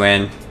ropes you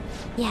in.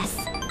 Yes.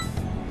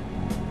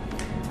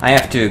 I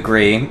have to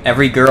agree.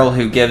 Every girl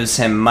who gives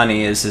him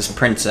money is his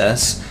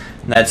princess.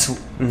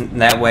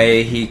 That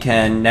way he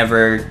can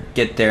never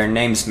get their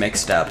names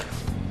mixed up.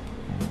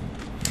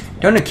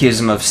 Don't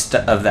accuse him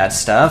of that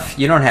stuff.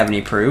 You don't have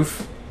any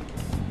proof.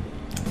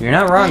 You're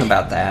not wrong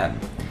about that.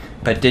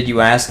 But did you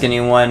ask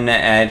anyone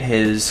at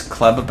his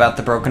club about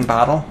the broken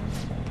bottle?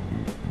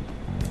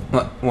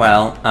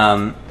 Well,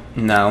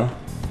 no.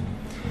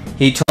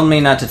 He told me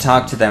not to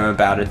talk to them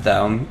about it,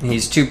 though.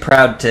 He's too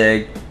proud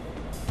to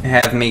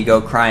have me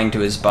go crying to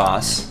his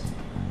boss.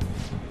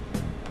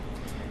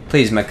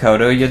 Please,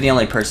 Makoto, you're the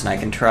only person I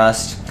can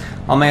trust.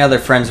 All my other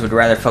friends would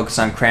rather focus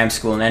on cram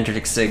school and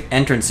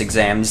entrance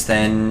exams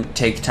than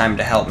take time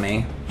to help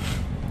me.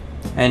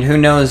 And who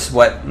knows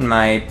what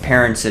my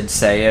parents would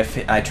say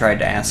if I tried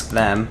to ask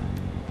them.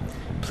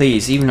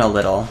 Please, even a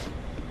little.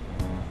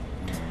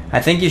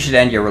 I think you should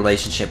end your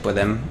relationship with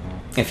him.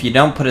 If you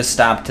don't put a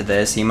stop to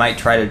this, he might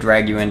try to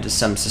drag you into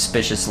some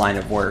suspicious line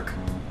of work.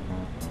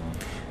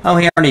 Oh,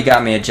 he already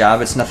got me a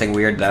job. It's nothing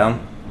weird, though.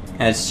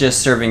 And it's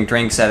just serving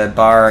drinks at a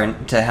bar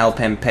to help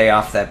him pay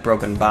off that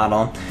broken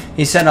bottle.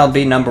 He said I'll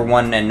be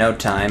 #1 in no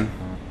time.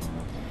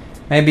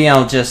 Maybe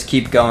I'll just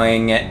keep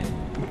doing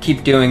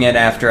it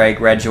after I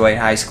graduate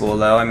high school,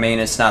 though. I mean,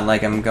 it's not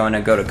like I'm going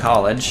to go to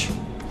college.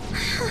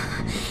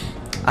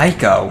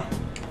 Aiko,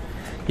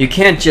 you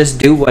can't just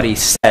do what he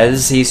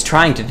says. He's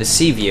trying to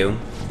deceive you.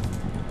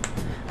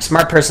 A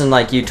smart person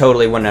like you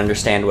totally wouldn't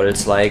understand what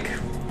it's like.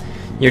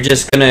 You're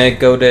just gonna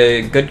go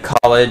to good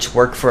college,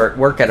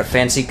 work at a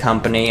fancy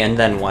company, and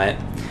then what?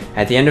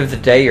 At the end of the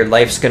day, your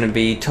life's gonna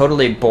be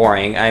totally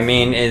boring. I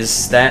mean,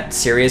 is that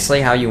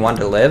seriously how you want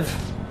to live?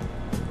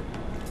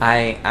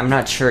 I'm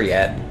not sure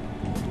yet.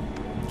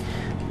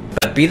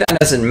 But be that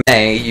as it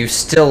may, you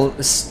still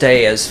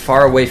stay as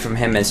far away from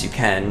him as you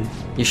can.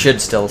 You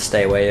should still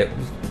stay away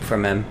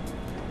from him.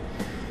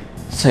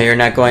 So you're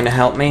not going to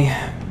help me?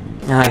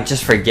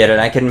 Just forget it.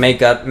 I can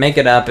make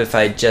it up if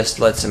I just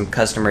let some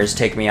customers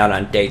take me out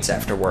on dates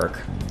after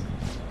work.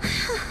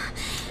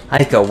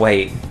 Aiko,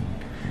 wait.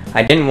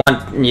 I didn't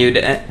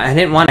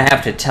want to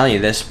have to tell you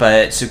this,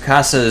 but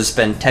Tsukasa's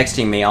been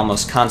texting me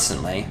almost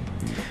constantly.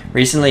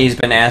 Recently, he's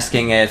been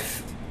asking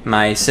if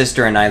my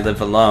sister and I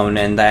live alone,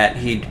 and that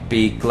he'd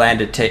be glad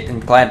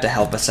to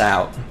help us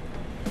out.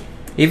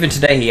 Even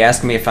today, he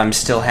asked me if I'm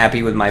still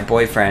happy with my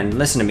boyfriend.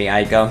 Listen to me,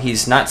 Aiko.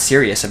 He's not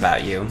serious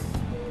about you.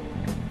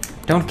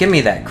 Don't give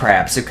me that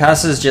crap.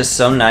 Tsukasa's just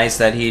so nice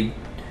that he'd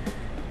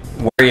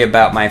worry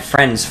about my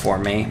friends for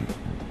me.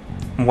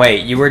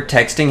 Wait, you were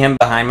texting him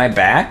behind my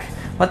back?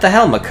 What the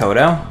hell,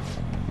 Makoto?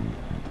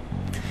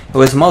 It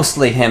was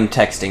mostly him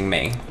texting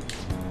me.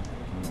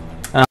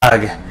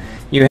 Ugh.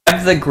 You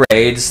have the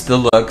grades, the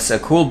looks, a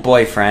cool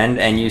boyfriend,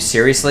 and you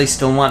seriously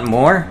still want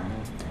more?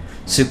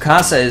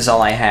 Tsukasa is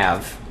all I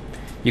have.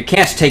 You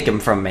can't take him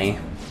from me.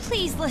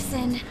 Please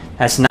listen.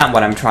 That's not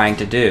what I'm trying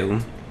to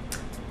do.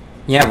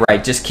 Yeah,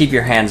 right, just keep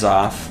your hands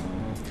off.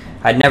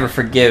 I'd never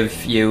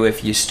forgive you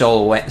if you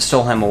stole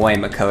him away,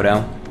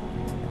 Makoto.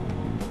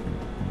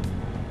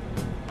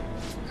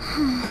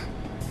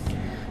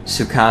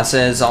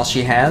 Tsukasa is all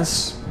she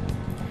has?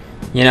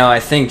 You know, I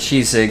think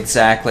she's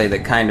exactly the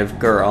kind of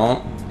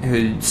girl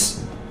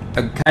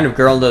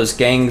those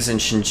gangs in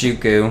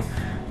Shinjuku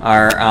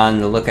are on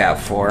the lookout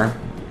for.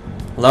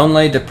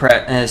 Lonely,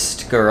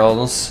 depressed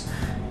girls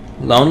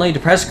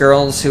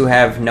who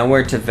have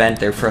nowhere to vent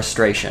their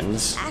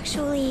frustrations.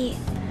 Actually...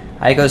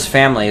 Aiko's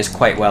family is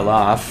quite well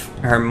off.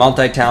 Her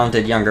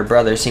multi-talented younger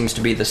brother seems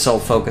to be the sole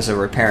focus of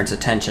her parents'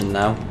 attention,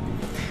 though.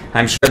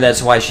 I'm sure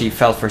that's why she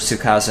fell for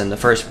Tsukasa in the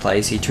first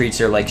place. He treats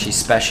her like she's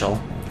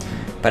special.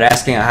 But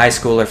asking a high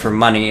schooler for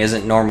money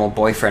isn't normal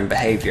boyfriend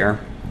behavior.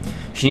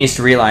 She needs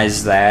to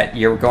realize that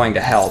you're going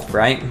to help,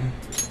 right?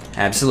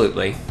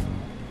 Absolutely.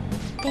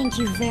 Thank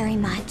you very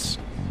much.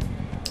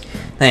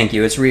 Thank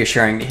you. It's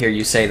reassuring to hear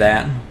you say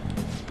that.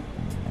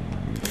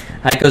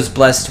 Aiko's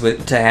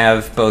blessed to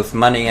have both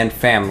money and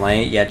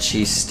family, yet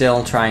she's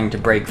still trying to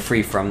break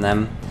free from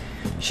them.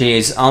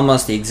 She's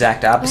almost the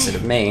exact opposite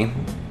of me,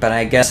 but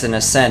I guess in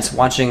a sense,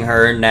 watching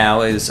her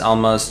now is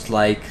almost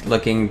like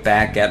looking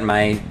back at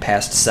my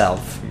past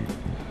self.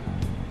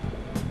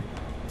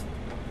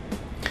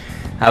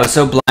 I was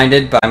so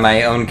blinded by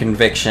my own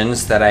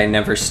convictions that I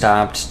never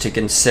stopped to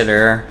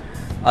consider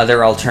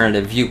other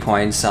alternative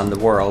viewpoints on the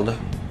world.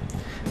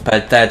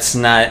 But that's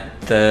not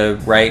the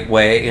right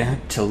way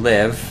to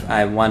live.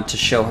 I want to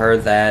show her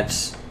that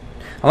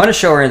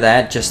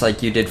just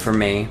like you did for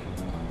me.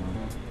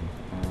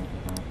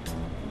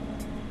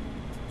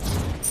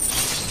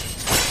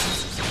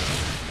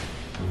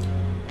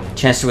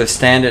 Chance to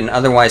withstand an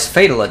otherwise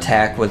fatal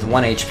attack with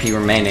 1 HP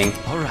remaining.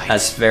 All right.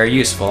 That's very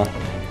useful.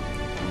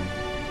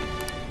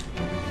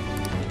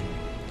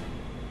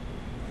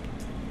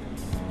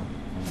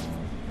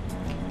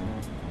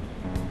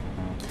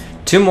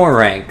 Two more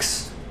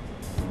ranks.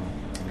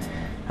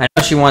 I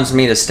know she wants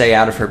me to stay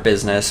out of her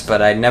business,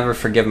 but I'd never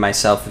forgive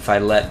myself if I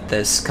let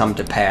this come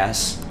to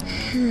pass.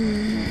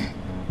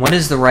 What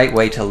is the right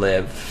way to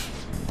live?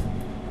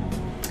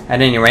 At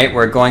any rate,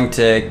 we're going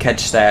to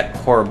catch that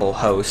horrible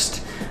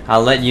host.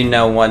 I'll let you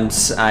know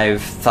once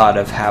I've thought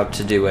of how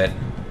to do it.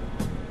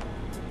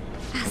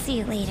 I'll see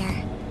you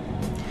later.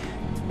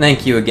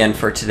 Thank you again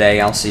for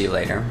today. I'll see you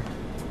later.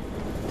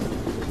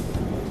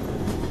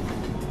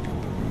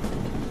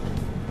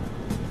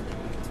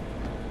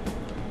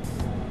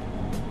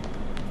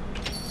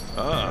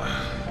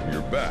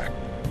 You're back.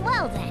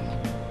 Well then.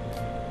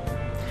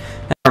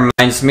 That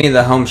reminds me,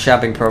 the home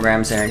shopping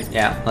programs are...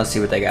 Yeah, let's see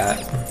what they got.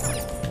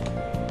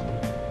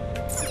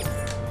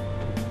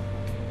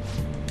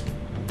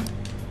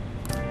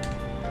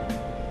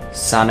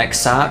 Sonic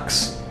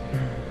socks.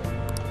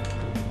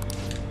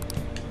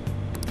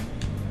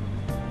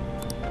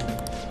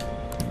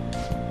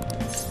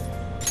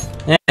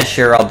 Yeah,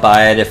 sure, I'll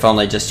buy it, if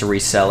only just to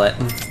resell it.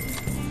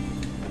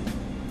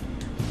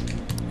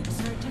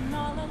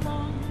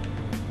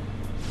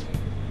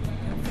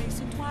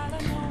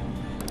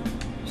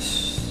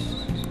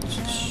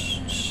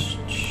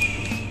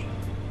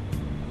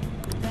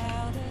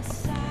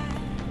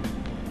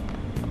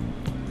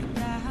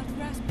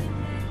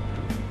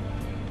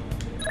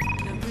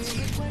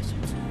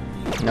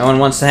 No one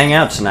wants to hang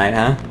out tonight,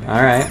 huh?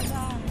 Alright.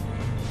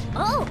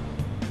 Oh!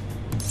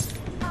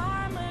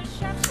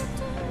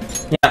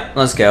 Yeah,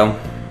 let's go.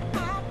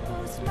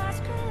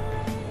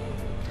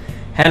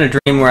 Had a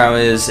dream where I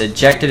was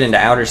ejected into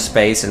outer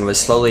space and was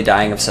slowly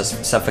dying of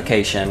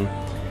suffocation.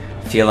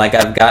 Feel like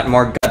I've got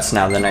more guts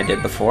now than I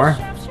did before.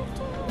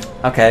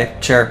 Okay,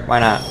 sure, why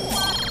not?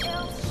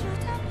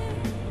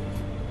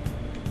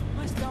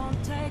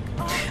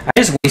 I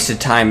just wasted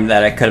time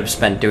that I could have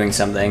spent doing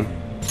something.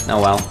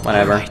 Oh well,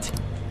 whatever. Right.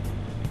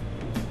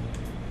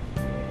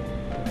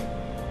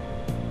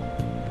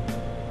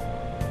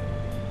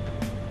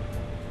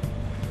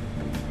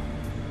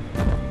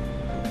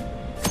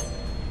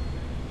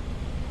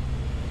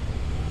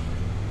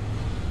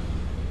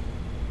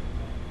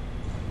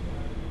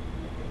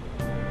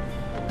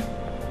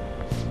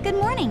 Good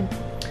morning.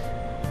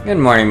 Good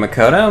morning,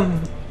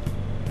 Makoto.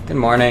 Good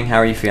morning, how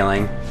are you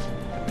feeling?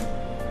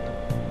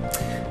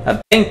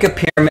 A bank, a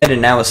pyramid,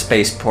 and now a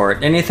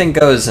spaceport. Anything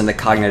goes in the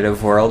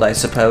cognitive world, I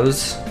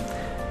suppose.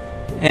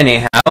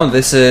 Anyhow,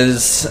 this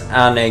is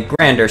on a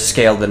grander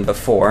scale than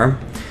before,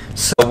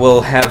 so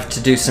we'll have to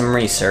do some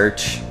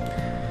research.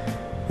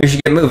 We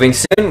should get moving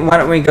soon. Why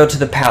don't we go to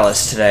the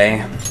palace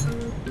today?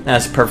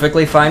 That's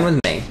perfectly fine with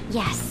me.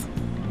 Yes.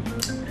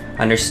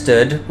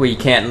 Understood. We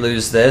can't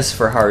lose this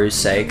for Haru's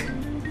sake.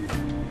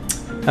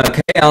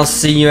 Okay, I'll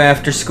see you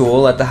after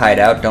school at the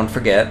hideout, don't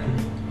forget.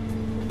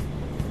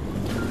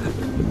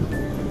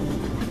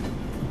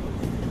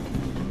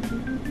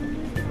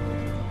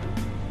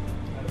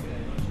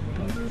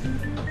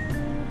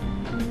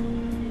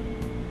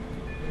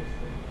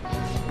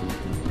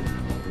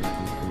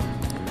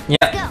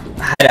 Yep,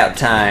 hideout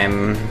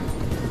time.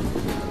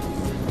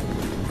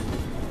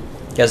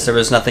 Guess there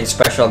was nothing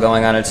special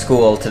going on at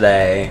school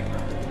today.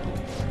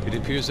 It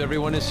appears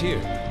everyone is here.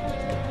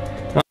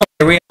 Well,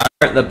 here we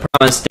are. The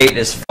promised date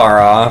is far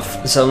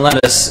off, so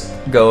let us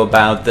go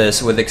about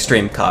this with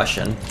extreme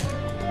caution.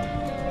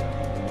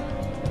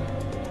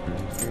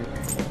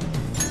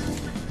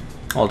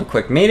 Hold a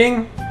quick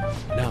meeting.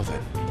 Now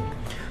then.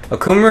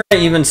 Okumura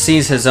even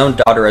sees his own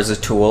daughter as a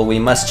tool. We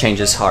must change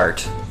his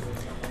heart.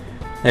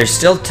 There's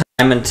still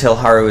time until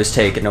Haru is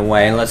taken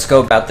away. Let's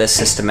go about this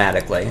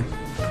systematically.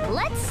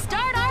 Let's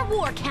start our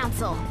war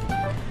council.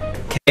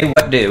 Okay,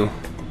 what do?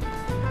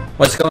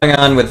 What's going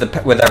on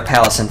with our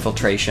palace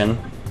infiltration?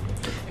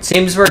 It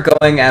seems we're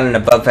going at an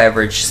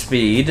above-average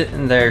speed.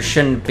 There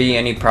shouldn't be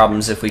any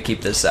problems if we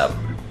keep this up.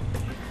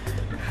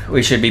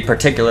 We should be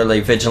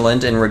particularly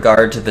vigilant in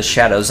regard to the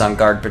shadows on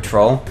guard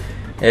patrol.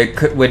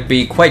 It would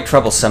be quite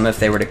troublesome if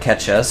they were to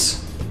catch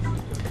us.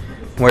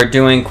 We're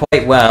doing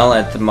quite well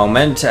at the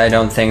moment. I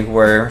don't think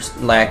we're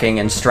lacking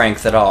in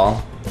strength at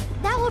all.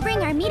 That will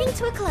bring our meeting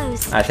to a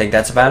close. I think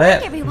that's about Good it.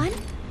 luck, everyone.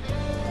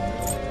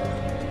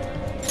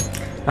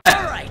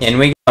 Alright, in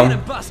we Gonna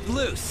go. bust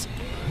loose.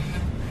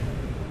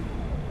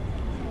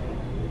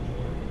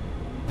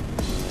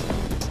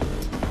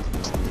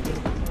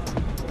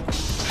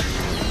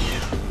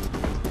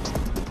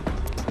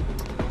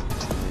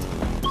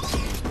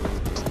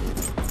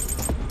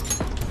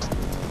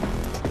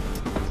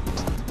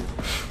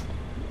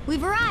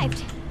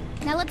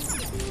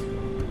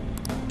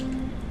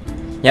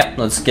 Yep,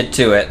 let's get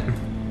to it.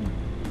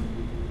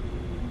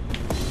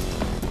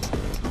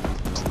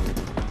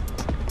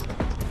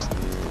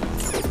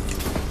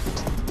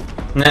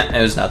 Nah,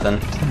 it was nothing.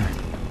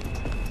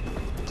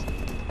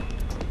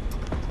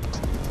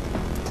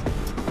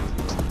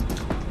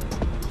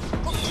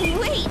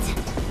 Wait!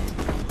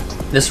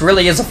 This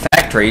really is a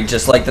factory,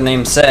 just like the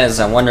name says.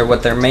 I wonder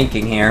what they're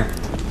making here.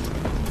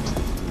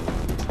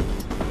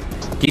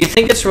 Do you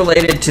think it's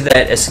related to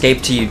that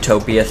Escape to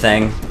Utopia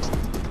thing?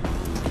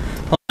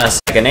 Hold on a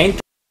second, ain't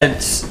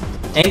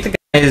the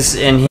guys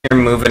in here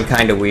moving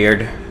kinda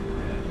weird?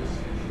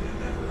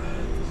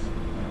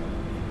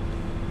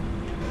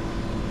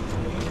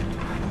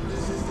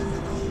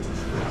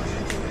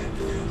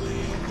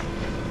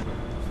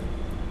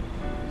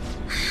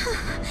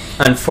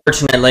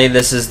 Unfortunately,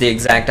 this is the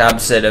exact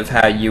opposite of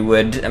how you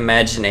would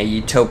imagine a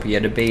utopia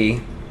to be.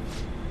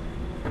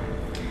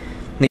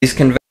 These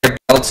conveyor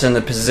belts and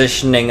the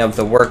positioning of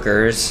the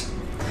workers,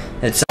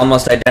 it's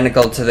almost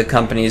identical to the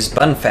company's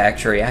bun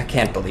factory. I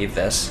can't believe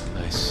this.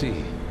 I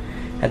see.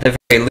 At the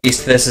very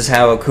least, this is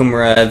how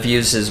Okumura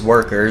views his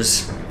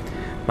workers.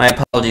 My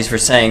apologies for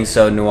saying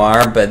so,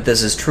 Noir, but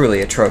this is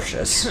truly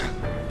atrocious.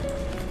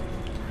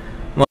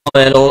 Well,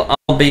 it'll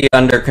all be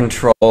under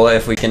control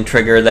if we can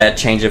trigger that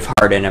change of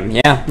heart in him.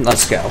 Yeah,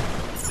 let's go.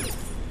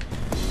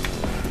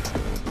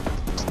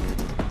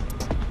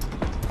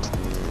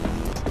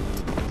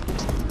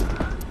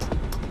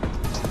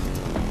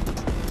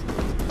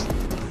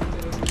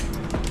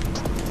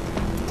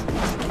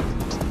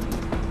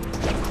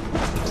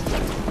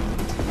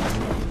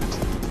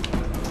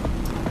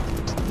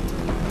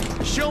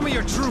 Show me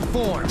your true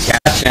form.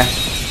 Gotcha.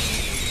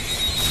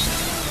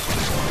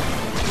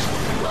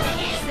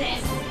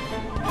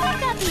 We've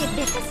got the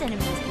abyss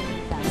enemies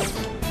beneath us.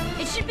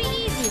 It should be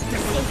easy if we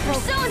stay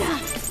focused. Persona!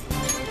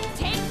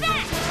 Take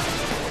that!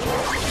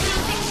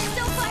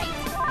 Still fight!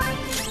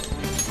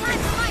 Time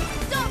for my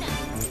persona!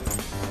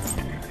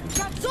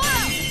 Zoro!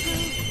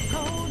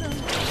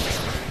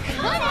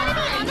 One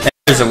enemy on the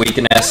There's a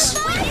weakness.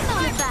 Zoro,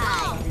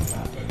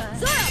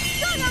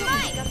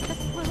 dynamite!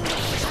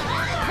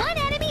 One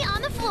enemy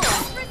on the floor.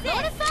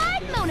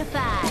 Bonafide,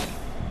 Monafide.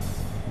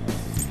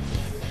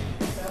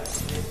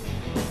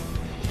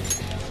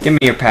 Give me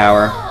your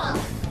power.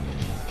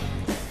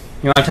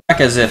 You want to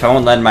talk as if I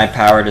won't lend my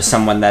power to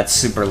someone that's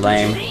super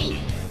lame.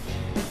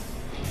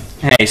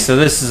 Hey, so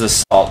this is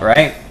assault,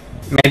 right?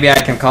 Maybe I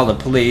can call the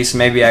police.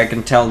 Maybe I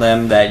can tell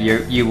them that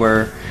you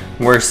were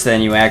worse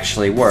than you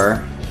actually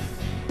were.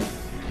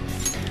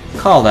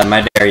 Call them,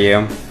 I dare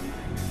you.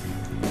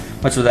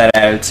 What's with that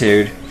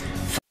attitude?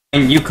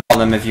 Fine, you call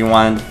them if you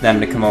want them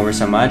to come over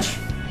so much.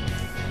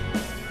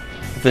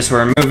 If this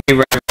were a movie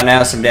right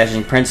now, some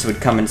dashing prince would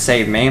come and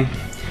save me.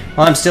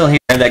 While I'm still here,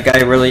 that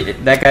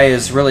guy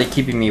is really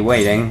keeping me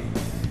waiting.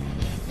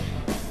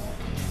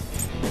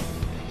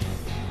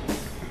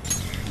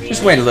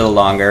 Just wait a little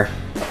longer.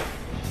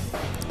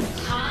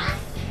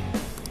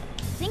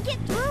 Think it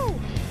through.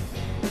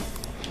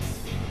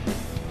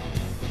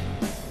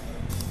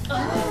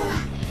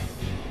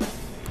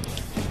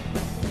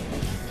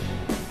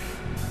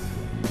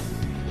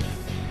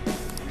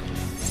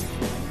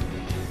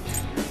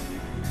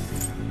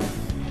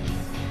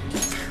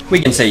 We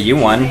can say you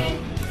won.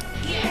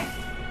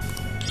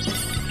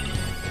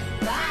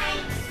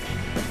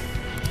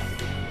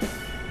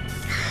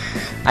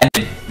 I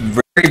did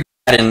very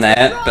bad in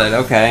that, but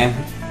okay.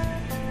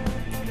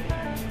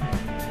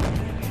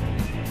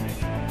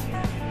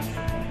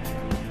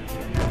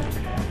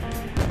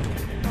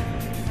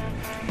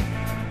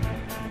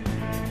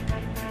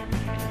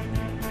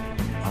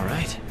 All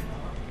right.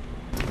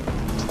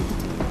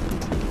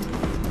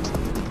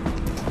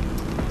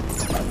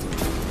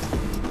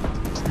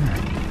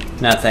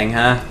 Nothing,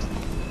 huh?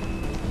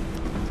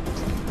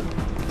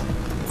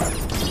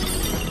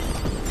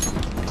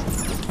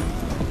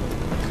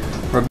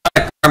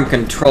 Robotic Arm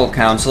Control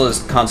Console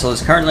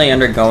is currently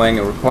undergoing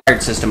a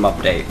required system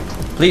update.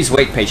 Please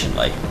wait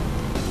patiently.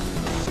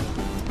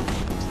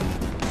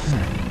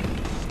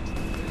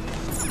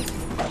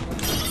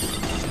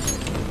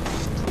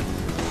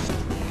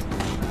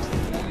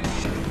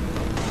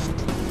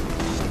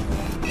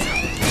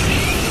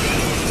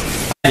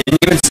 I didn't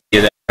even see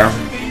you there.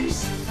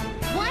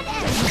 One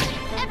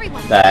enemy.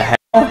 Everyone. The hell?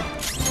 I'll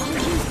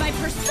use my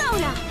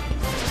persona.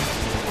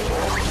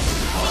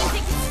 Seems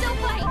it can still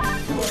fight.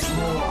 Wait,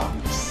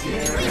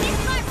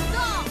 it's my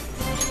resolve.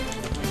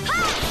 Ha!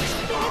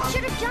 I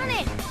should have done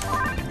it.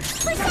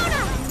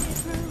 Persona.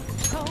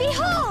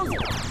 Behold.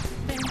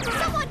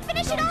 Someone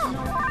finish it off.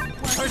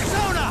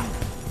 Persona!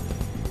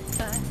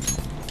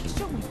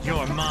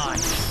 You're mine.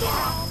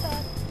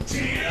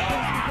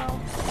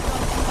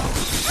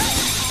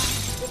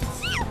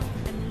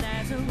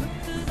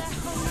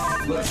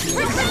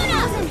 Persona!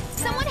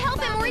 Someone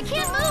help him or he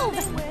can't move.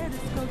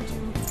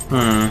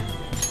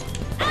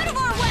 Out of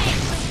our way.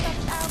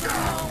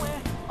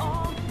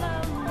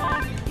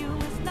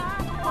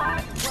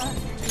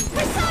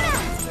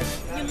 Persona!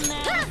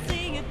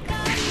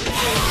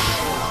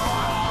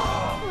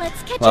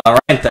 Let's catch Well,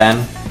 alright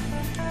then.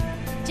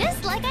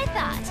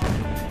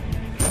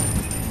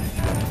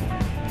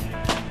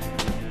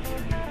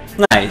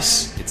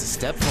 Nice. It's a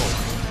step forward.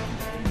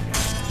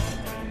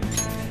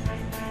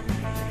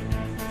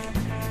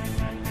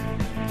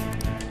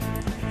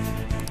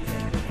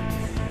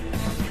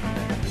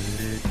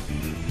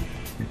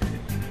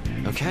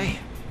 Okay.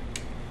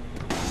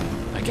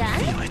 I can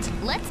feel Done? it.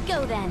 Let's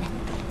go then.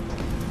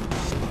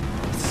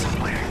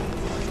 Somewhere.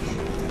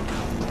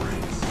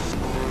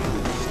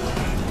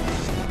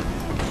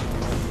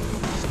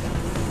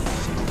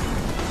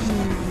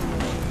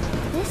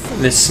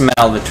 This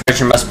smell, the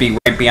treasure must be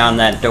right beyond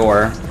that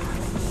door.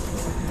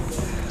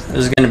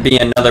 There's gonna be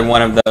another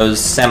one of those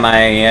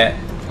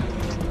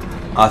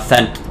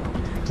semi-authentic...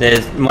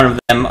 There's one of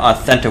them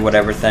authentic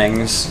whatever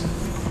things.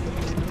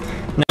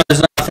 No,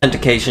 there's no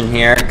authentication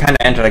here. Kinda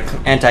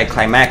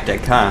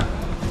anticlimactic, huh?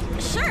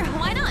 Sure,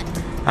 why not?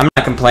 I'm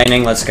not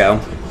complaining, let's go.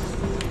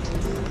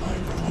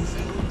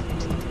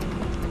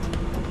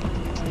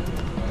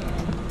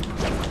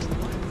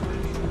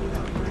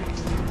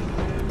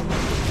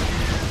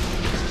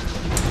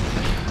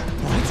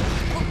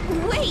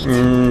 Wait!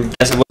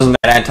 Guess it wasn't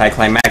that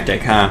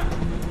anticlimactic, huh?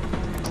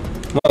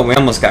 Whoa, we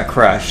almost got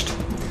crushed.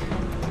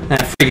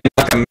 That freaking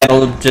fucking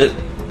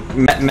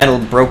metal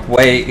broke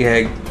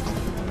way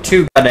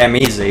too goddamn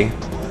easy.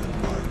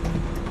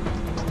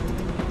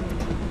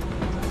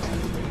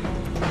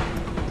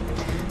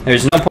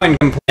 There's no point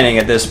in complaining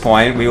at this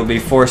point. We will be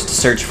forced to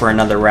search for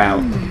another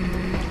route.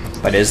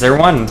 But is there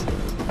one?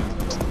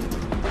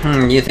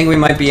 You think we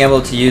might be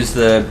able to use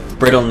the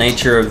brittle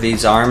nature of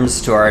these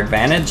arms to our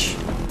advantage?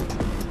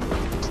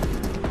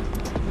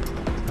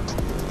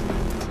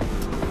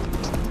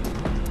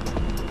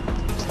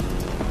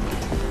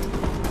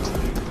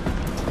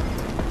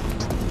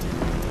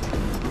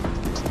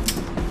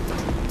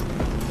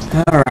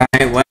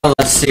 Alright, well,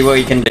 let's see what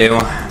we can do.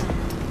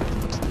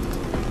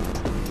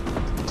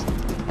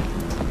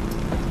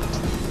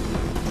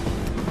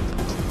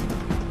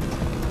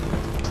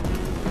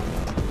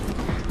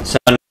 So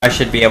now I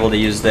should be able to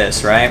use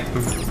this, right?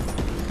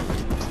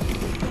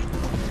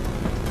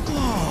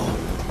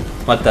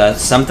 What the?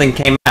 Something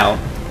came out.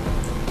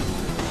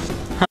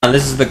 Huh,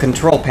 this is the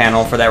control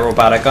panel for that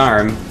robotic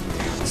arm.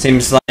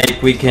 Seems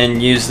like we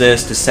can use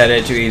this to set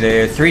it to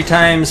either 3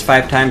 times,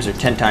 5 times, or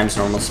 10 times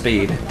normal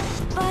speed.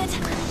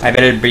 I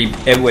bet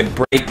it would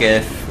break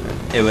if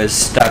it was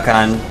stuck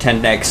on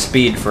 10x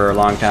speed for a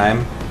long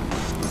time.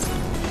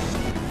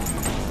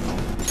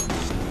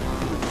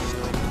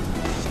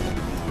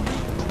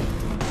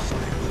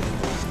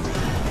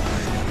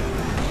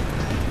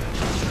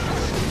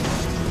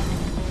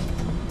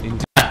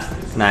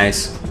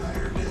 Nice.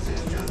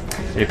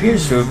 It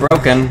appears to have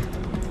broken.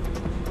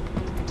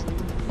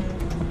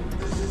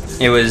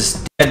 It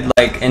was dead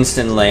like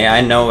instantly.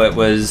 I know it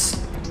was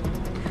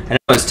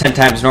 10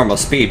 times normal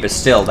speed, but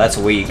still, that's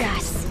weak.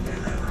 Yes.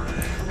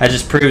 That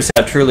just proves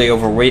how truly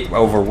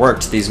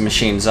overworked these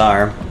machines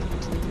are.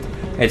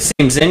 It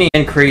seems any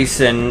increase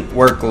in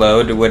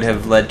workload would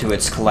have led to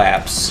its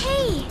collapse.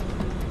 Hey!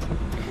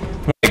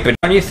 Wait, but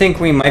don't you think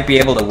we might be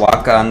able to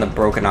walk on the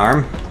broken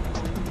arm?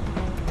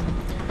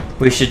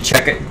 We should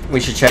check it. We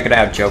should check it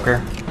out,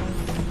 Joker.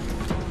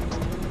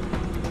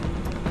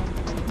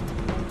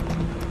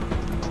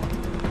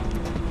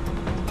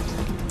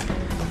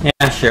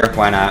 Yeah, sure,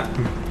 why not?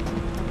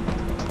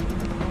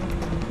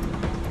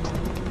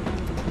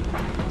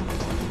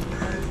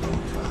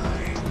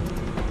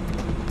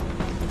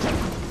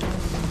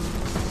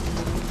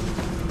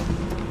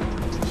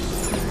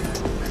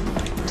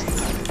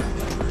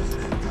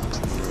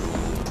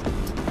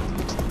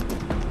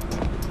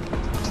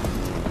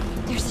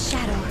 There's a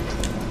shadow.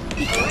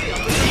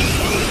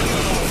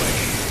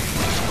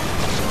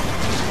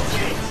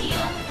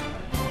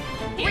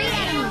 3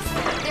 enemies.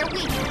 They're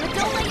weak, but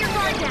don't let your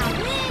guard down.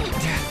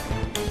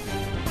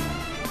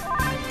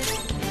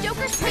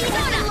 Joker's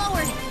persona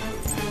lowered.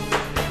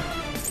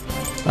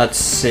 Let's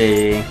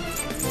see.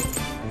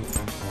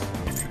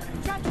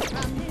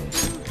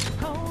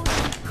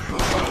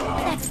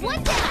 That's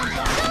 1 down.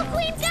 Go,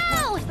 Queen,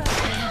 go!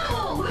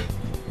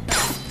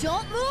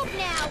 Don't move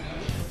now.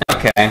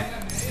 Okay.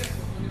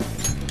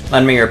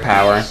 Lend me your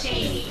power.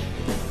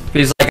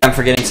 Feels like I'm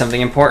forgetting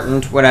something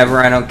important. Whatever,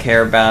 I don't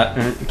care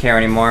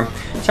anymore.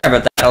 Sorry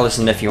about that. I'll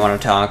listen if you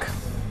want to talk.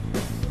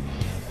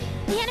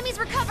 The enemy's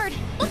recovered.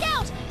 Look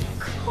out!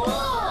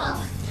 Cool.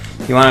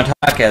 You want to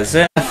talk as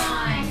if?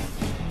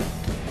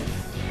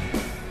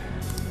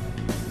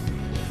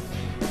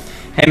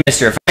 Hey,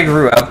 mister, if I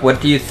grew up,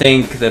 what do you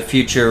think the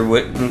future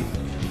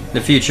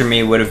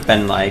me would have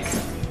been like?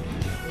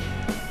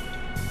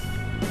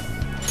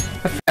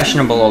 A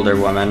fashionable older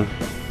woman.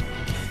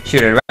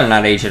 Shoot, I'd rather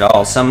not age at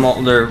all. Some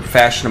older,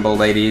 fashionable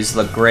ladies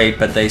look great,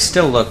 but they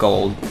still look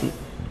old.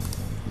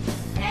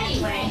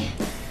 Anyway.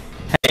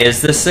 Hey,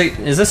 is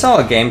this all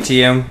a game to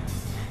you?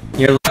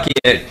 You're lucky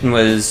it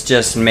was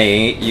just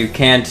me. You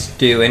can't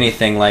do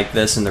anything like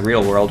this in the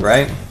real world,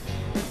 right?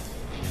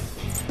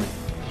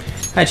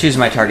 I choose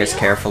my targets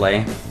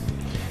carefully.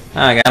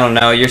 I don't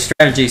know, your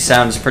strategy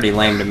sounds pretty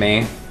lame to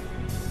me.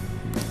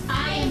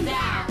 I am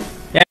back.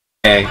 Yeah,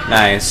 okay,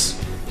 nice.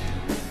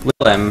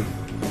 Will him.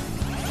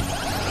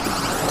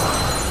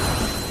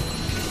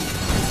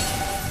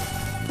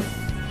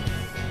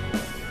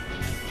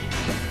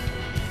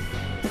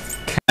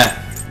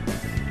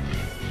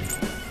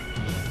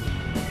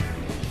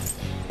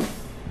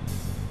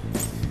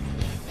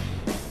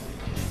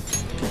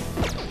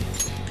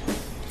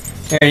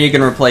 Here, you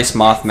can replace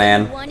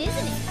Mothman. One,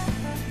 isn't it?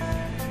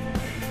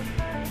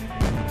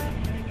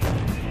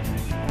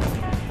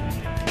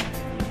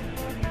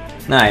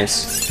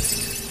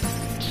 Nice.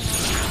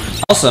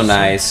 Also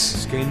nice.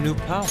 Just gain new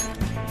power.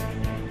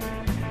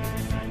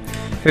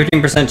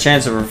 15%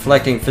 chance of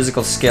reflecting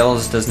physical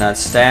skills does not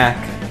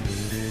stack.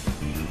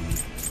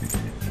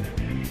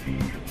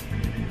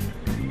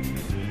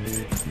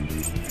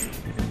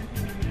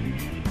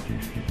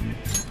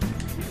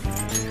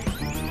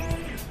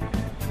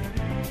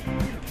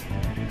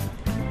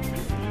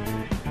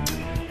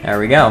 There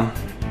we go.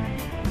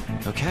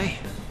 Okay.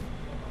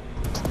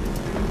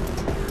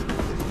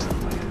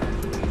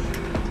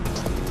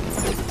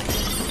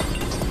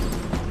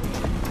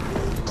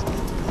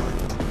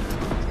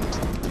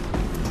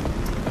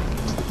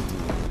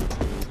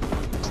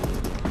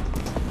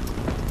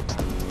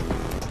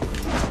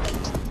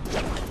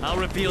 I'll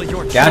reveal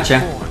your Gotcha.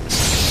 true form.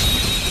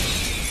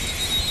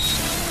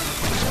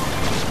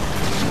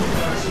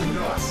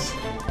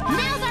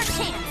 Now's our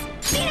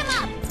chance. Beat him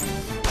up.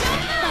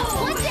 That's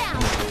one down.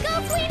 Go,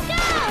 Queen,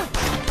 go!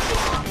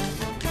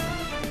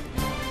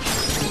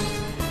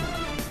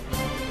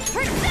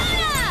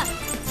 Persona!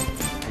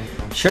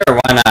 Sure,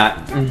 why not?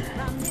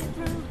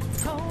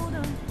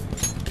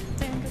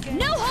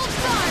 No holds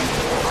barred.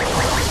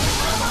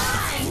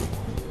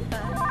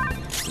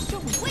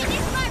 Win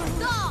is my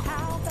resolve.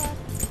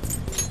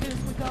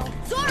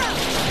 Zoro!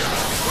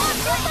 Lock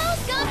your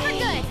both guns for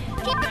good.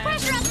 Keep the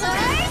pressure up,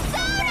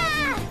 Persona!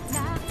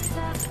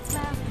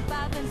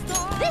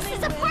 This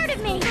is a part of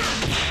me.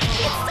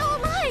 It's still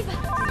alive.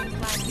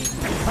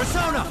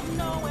 Persona!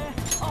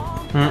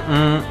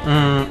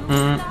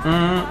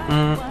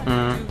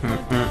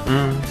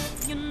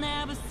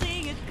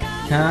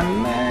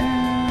 Come on.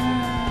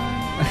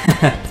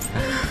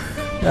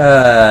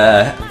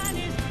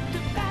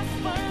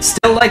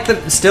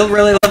 Still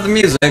really love the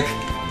music.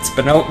 It's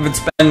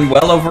been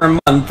well over a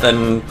month,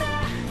 and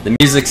the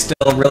music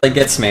still really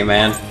gets me,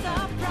 man.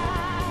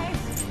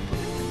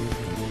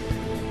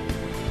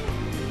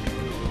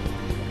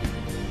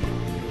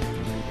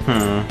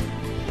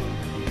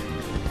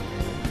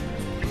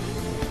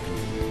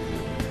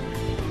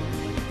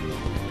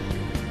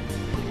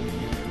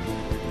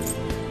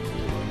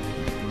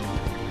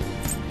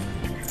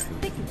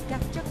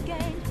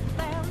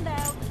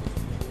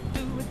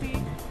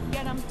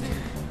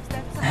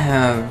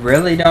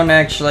 Really don't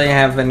actually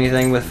have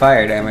anything with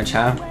fire damage,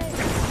 huh?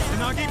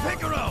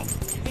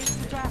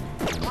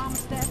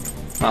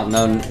 Well,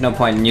 no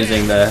point in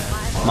using the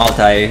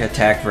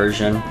multi-attack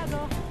version.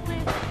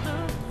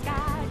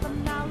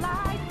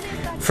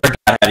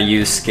 Forgot how to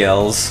use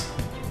skills.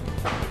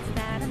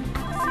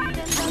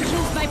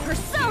 Use my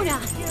persona.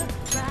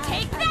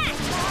 Take that.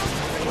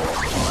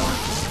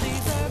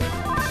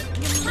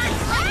 Last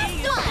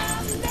one.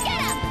 Get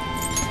up.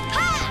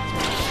 Ha!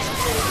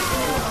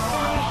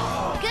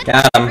 Good Got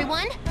luck, him.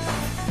 everyone.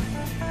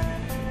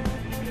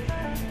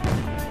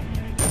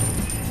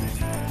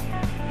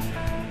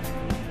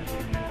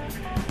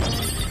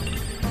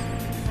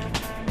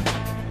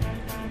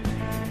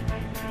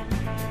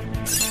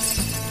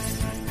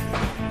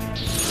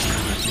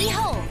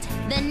 Behold,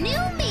 the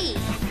new me.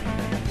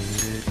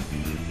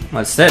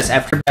 What's this?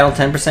 After battle,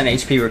 10%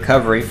 HP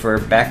recovery for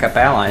backup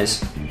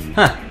allies.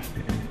 Huh.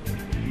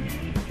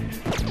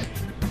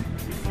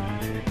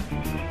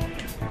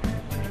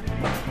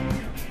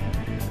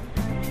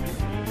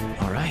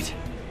 All right.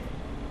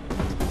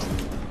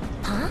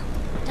 Huh?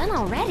 Done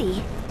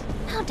already?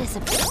 How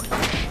disappointing.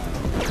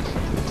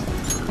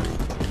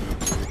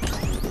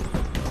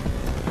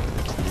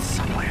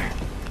 Somewhere.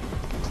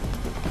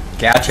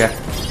 Gotcha.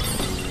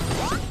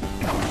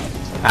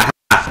 Aha!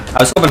 I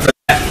was hoping for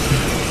that.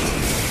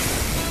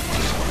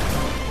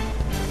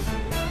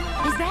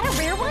 Is that a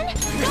rare one?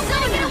 Don't go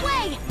and get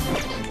away!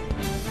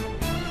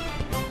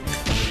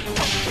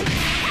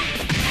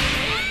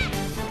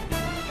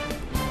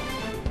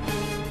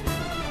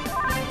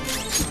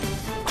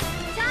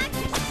 Time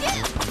to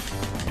shoot!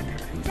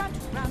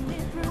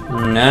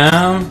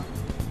 No.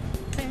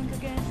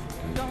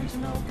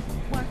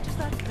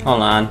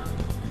 Hold on.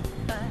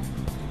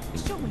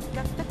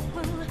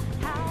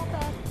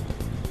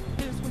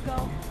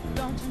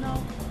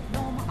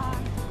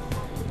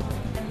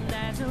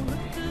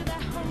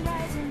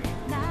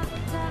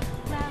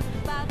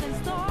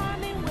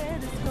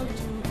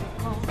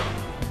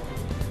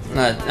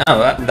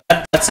 Oh,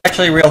 that's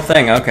actually a real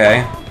thing.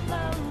 Okay.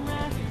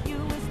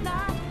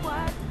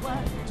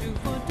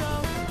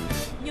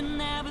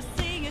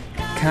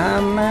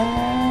 Come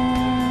on.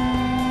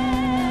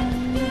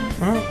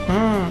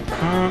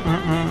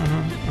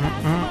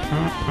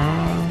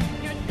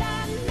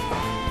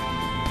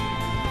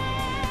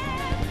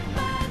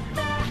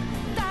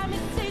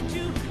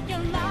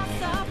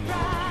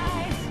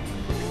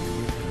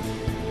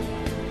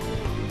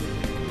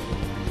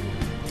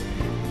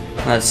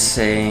 Let's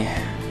see.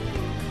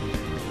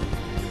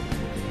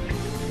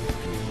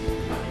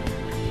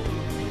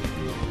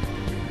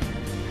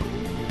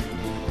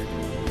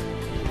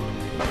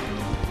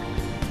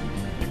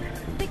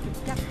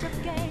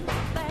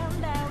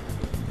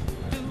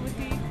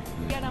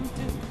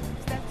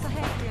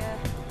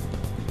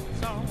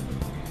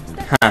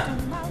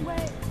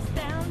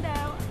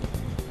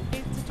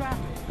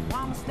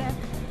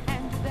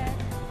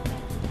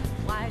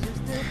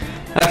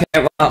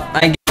 Okay, well,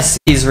 I guess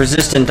he's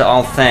resistant to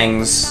all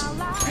things.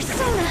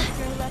 Persona!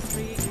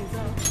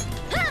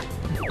 Huh!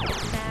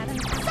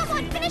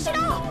 Someone finish it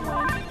off!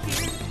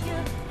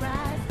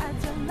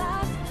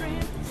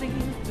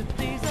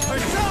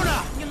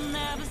 Persona!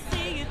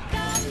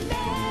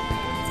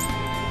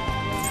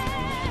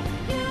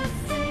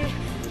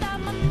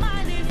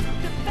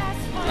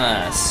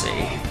 Let's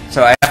see.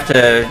 So I have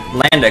to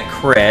land a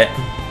crit.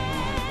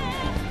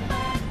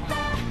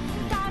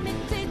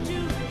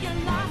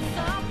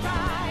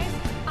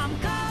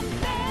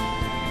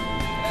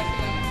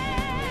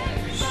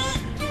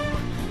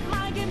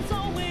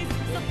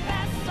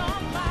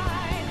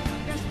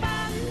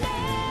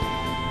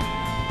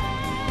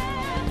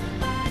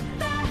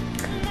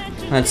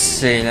 Let's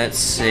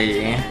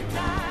see.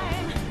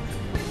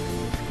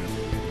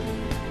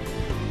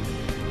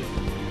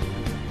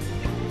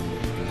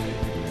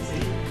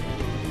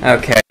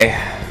 Okay.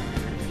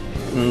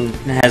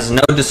 Has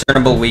no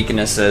discernible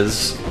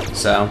weaknesses,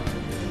 so.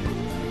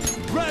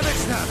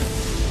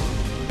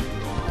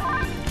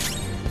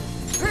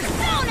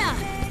 Persona!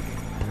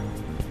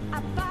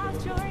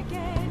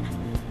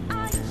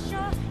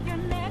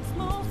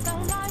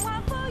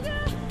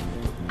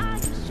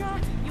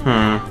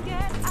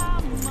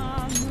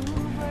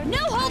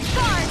 No holds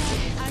barred!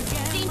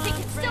 Seems it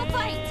can still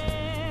fight!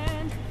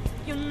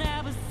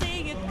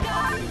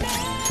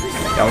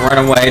 Don't run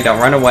away, don't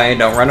run away,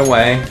 don't run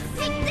away.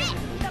 Take this!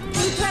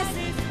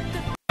 Impressive!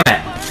 Damn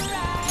it.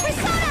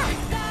 Persona!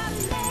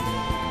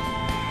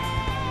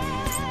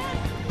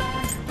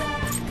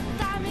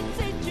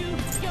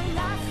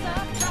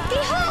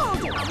 Behold!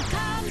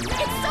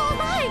 It's still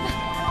alive!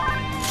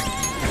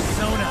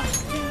 Persona!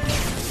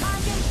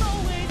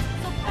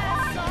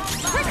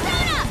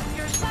 Persona!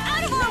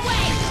 Out of our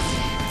way!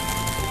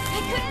 I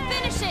couldn't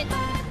finish it!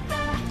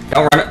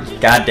 Don't run it.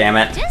 God damn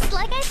it. Just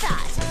like I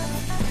thought.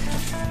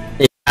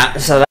 Yeah,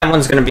 so that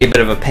one's gonna be a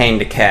bit of a pain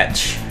to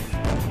catch.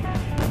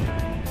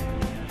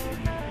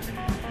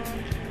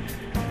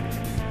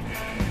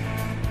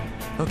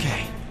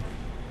 Okay.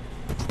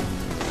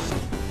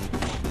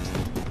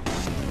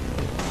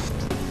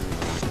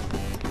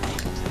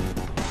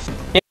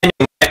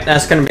 Anyway,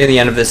 that's going to be the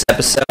end of this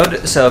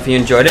episode, so if you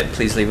enjoyed it,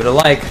 please leave it a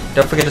like.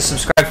 Don't forget to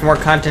subscribe for more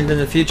content in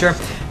the future,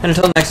 and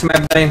until next time,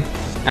 everybody,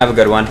 have a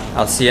good one.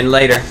 I'll see you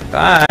later.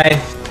 Bye!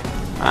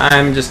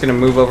 I'm just going to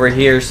move over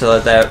here so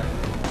that that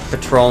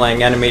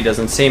patrolling enemy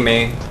doesn't see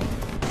me.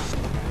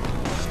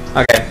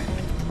 Okay.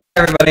 Bye,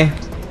 everybody.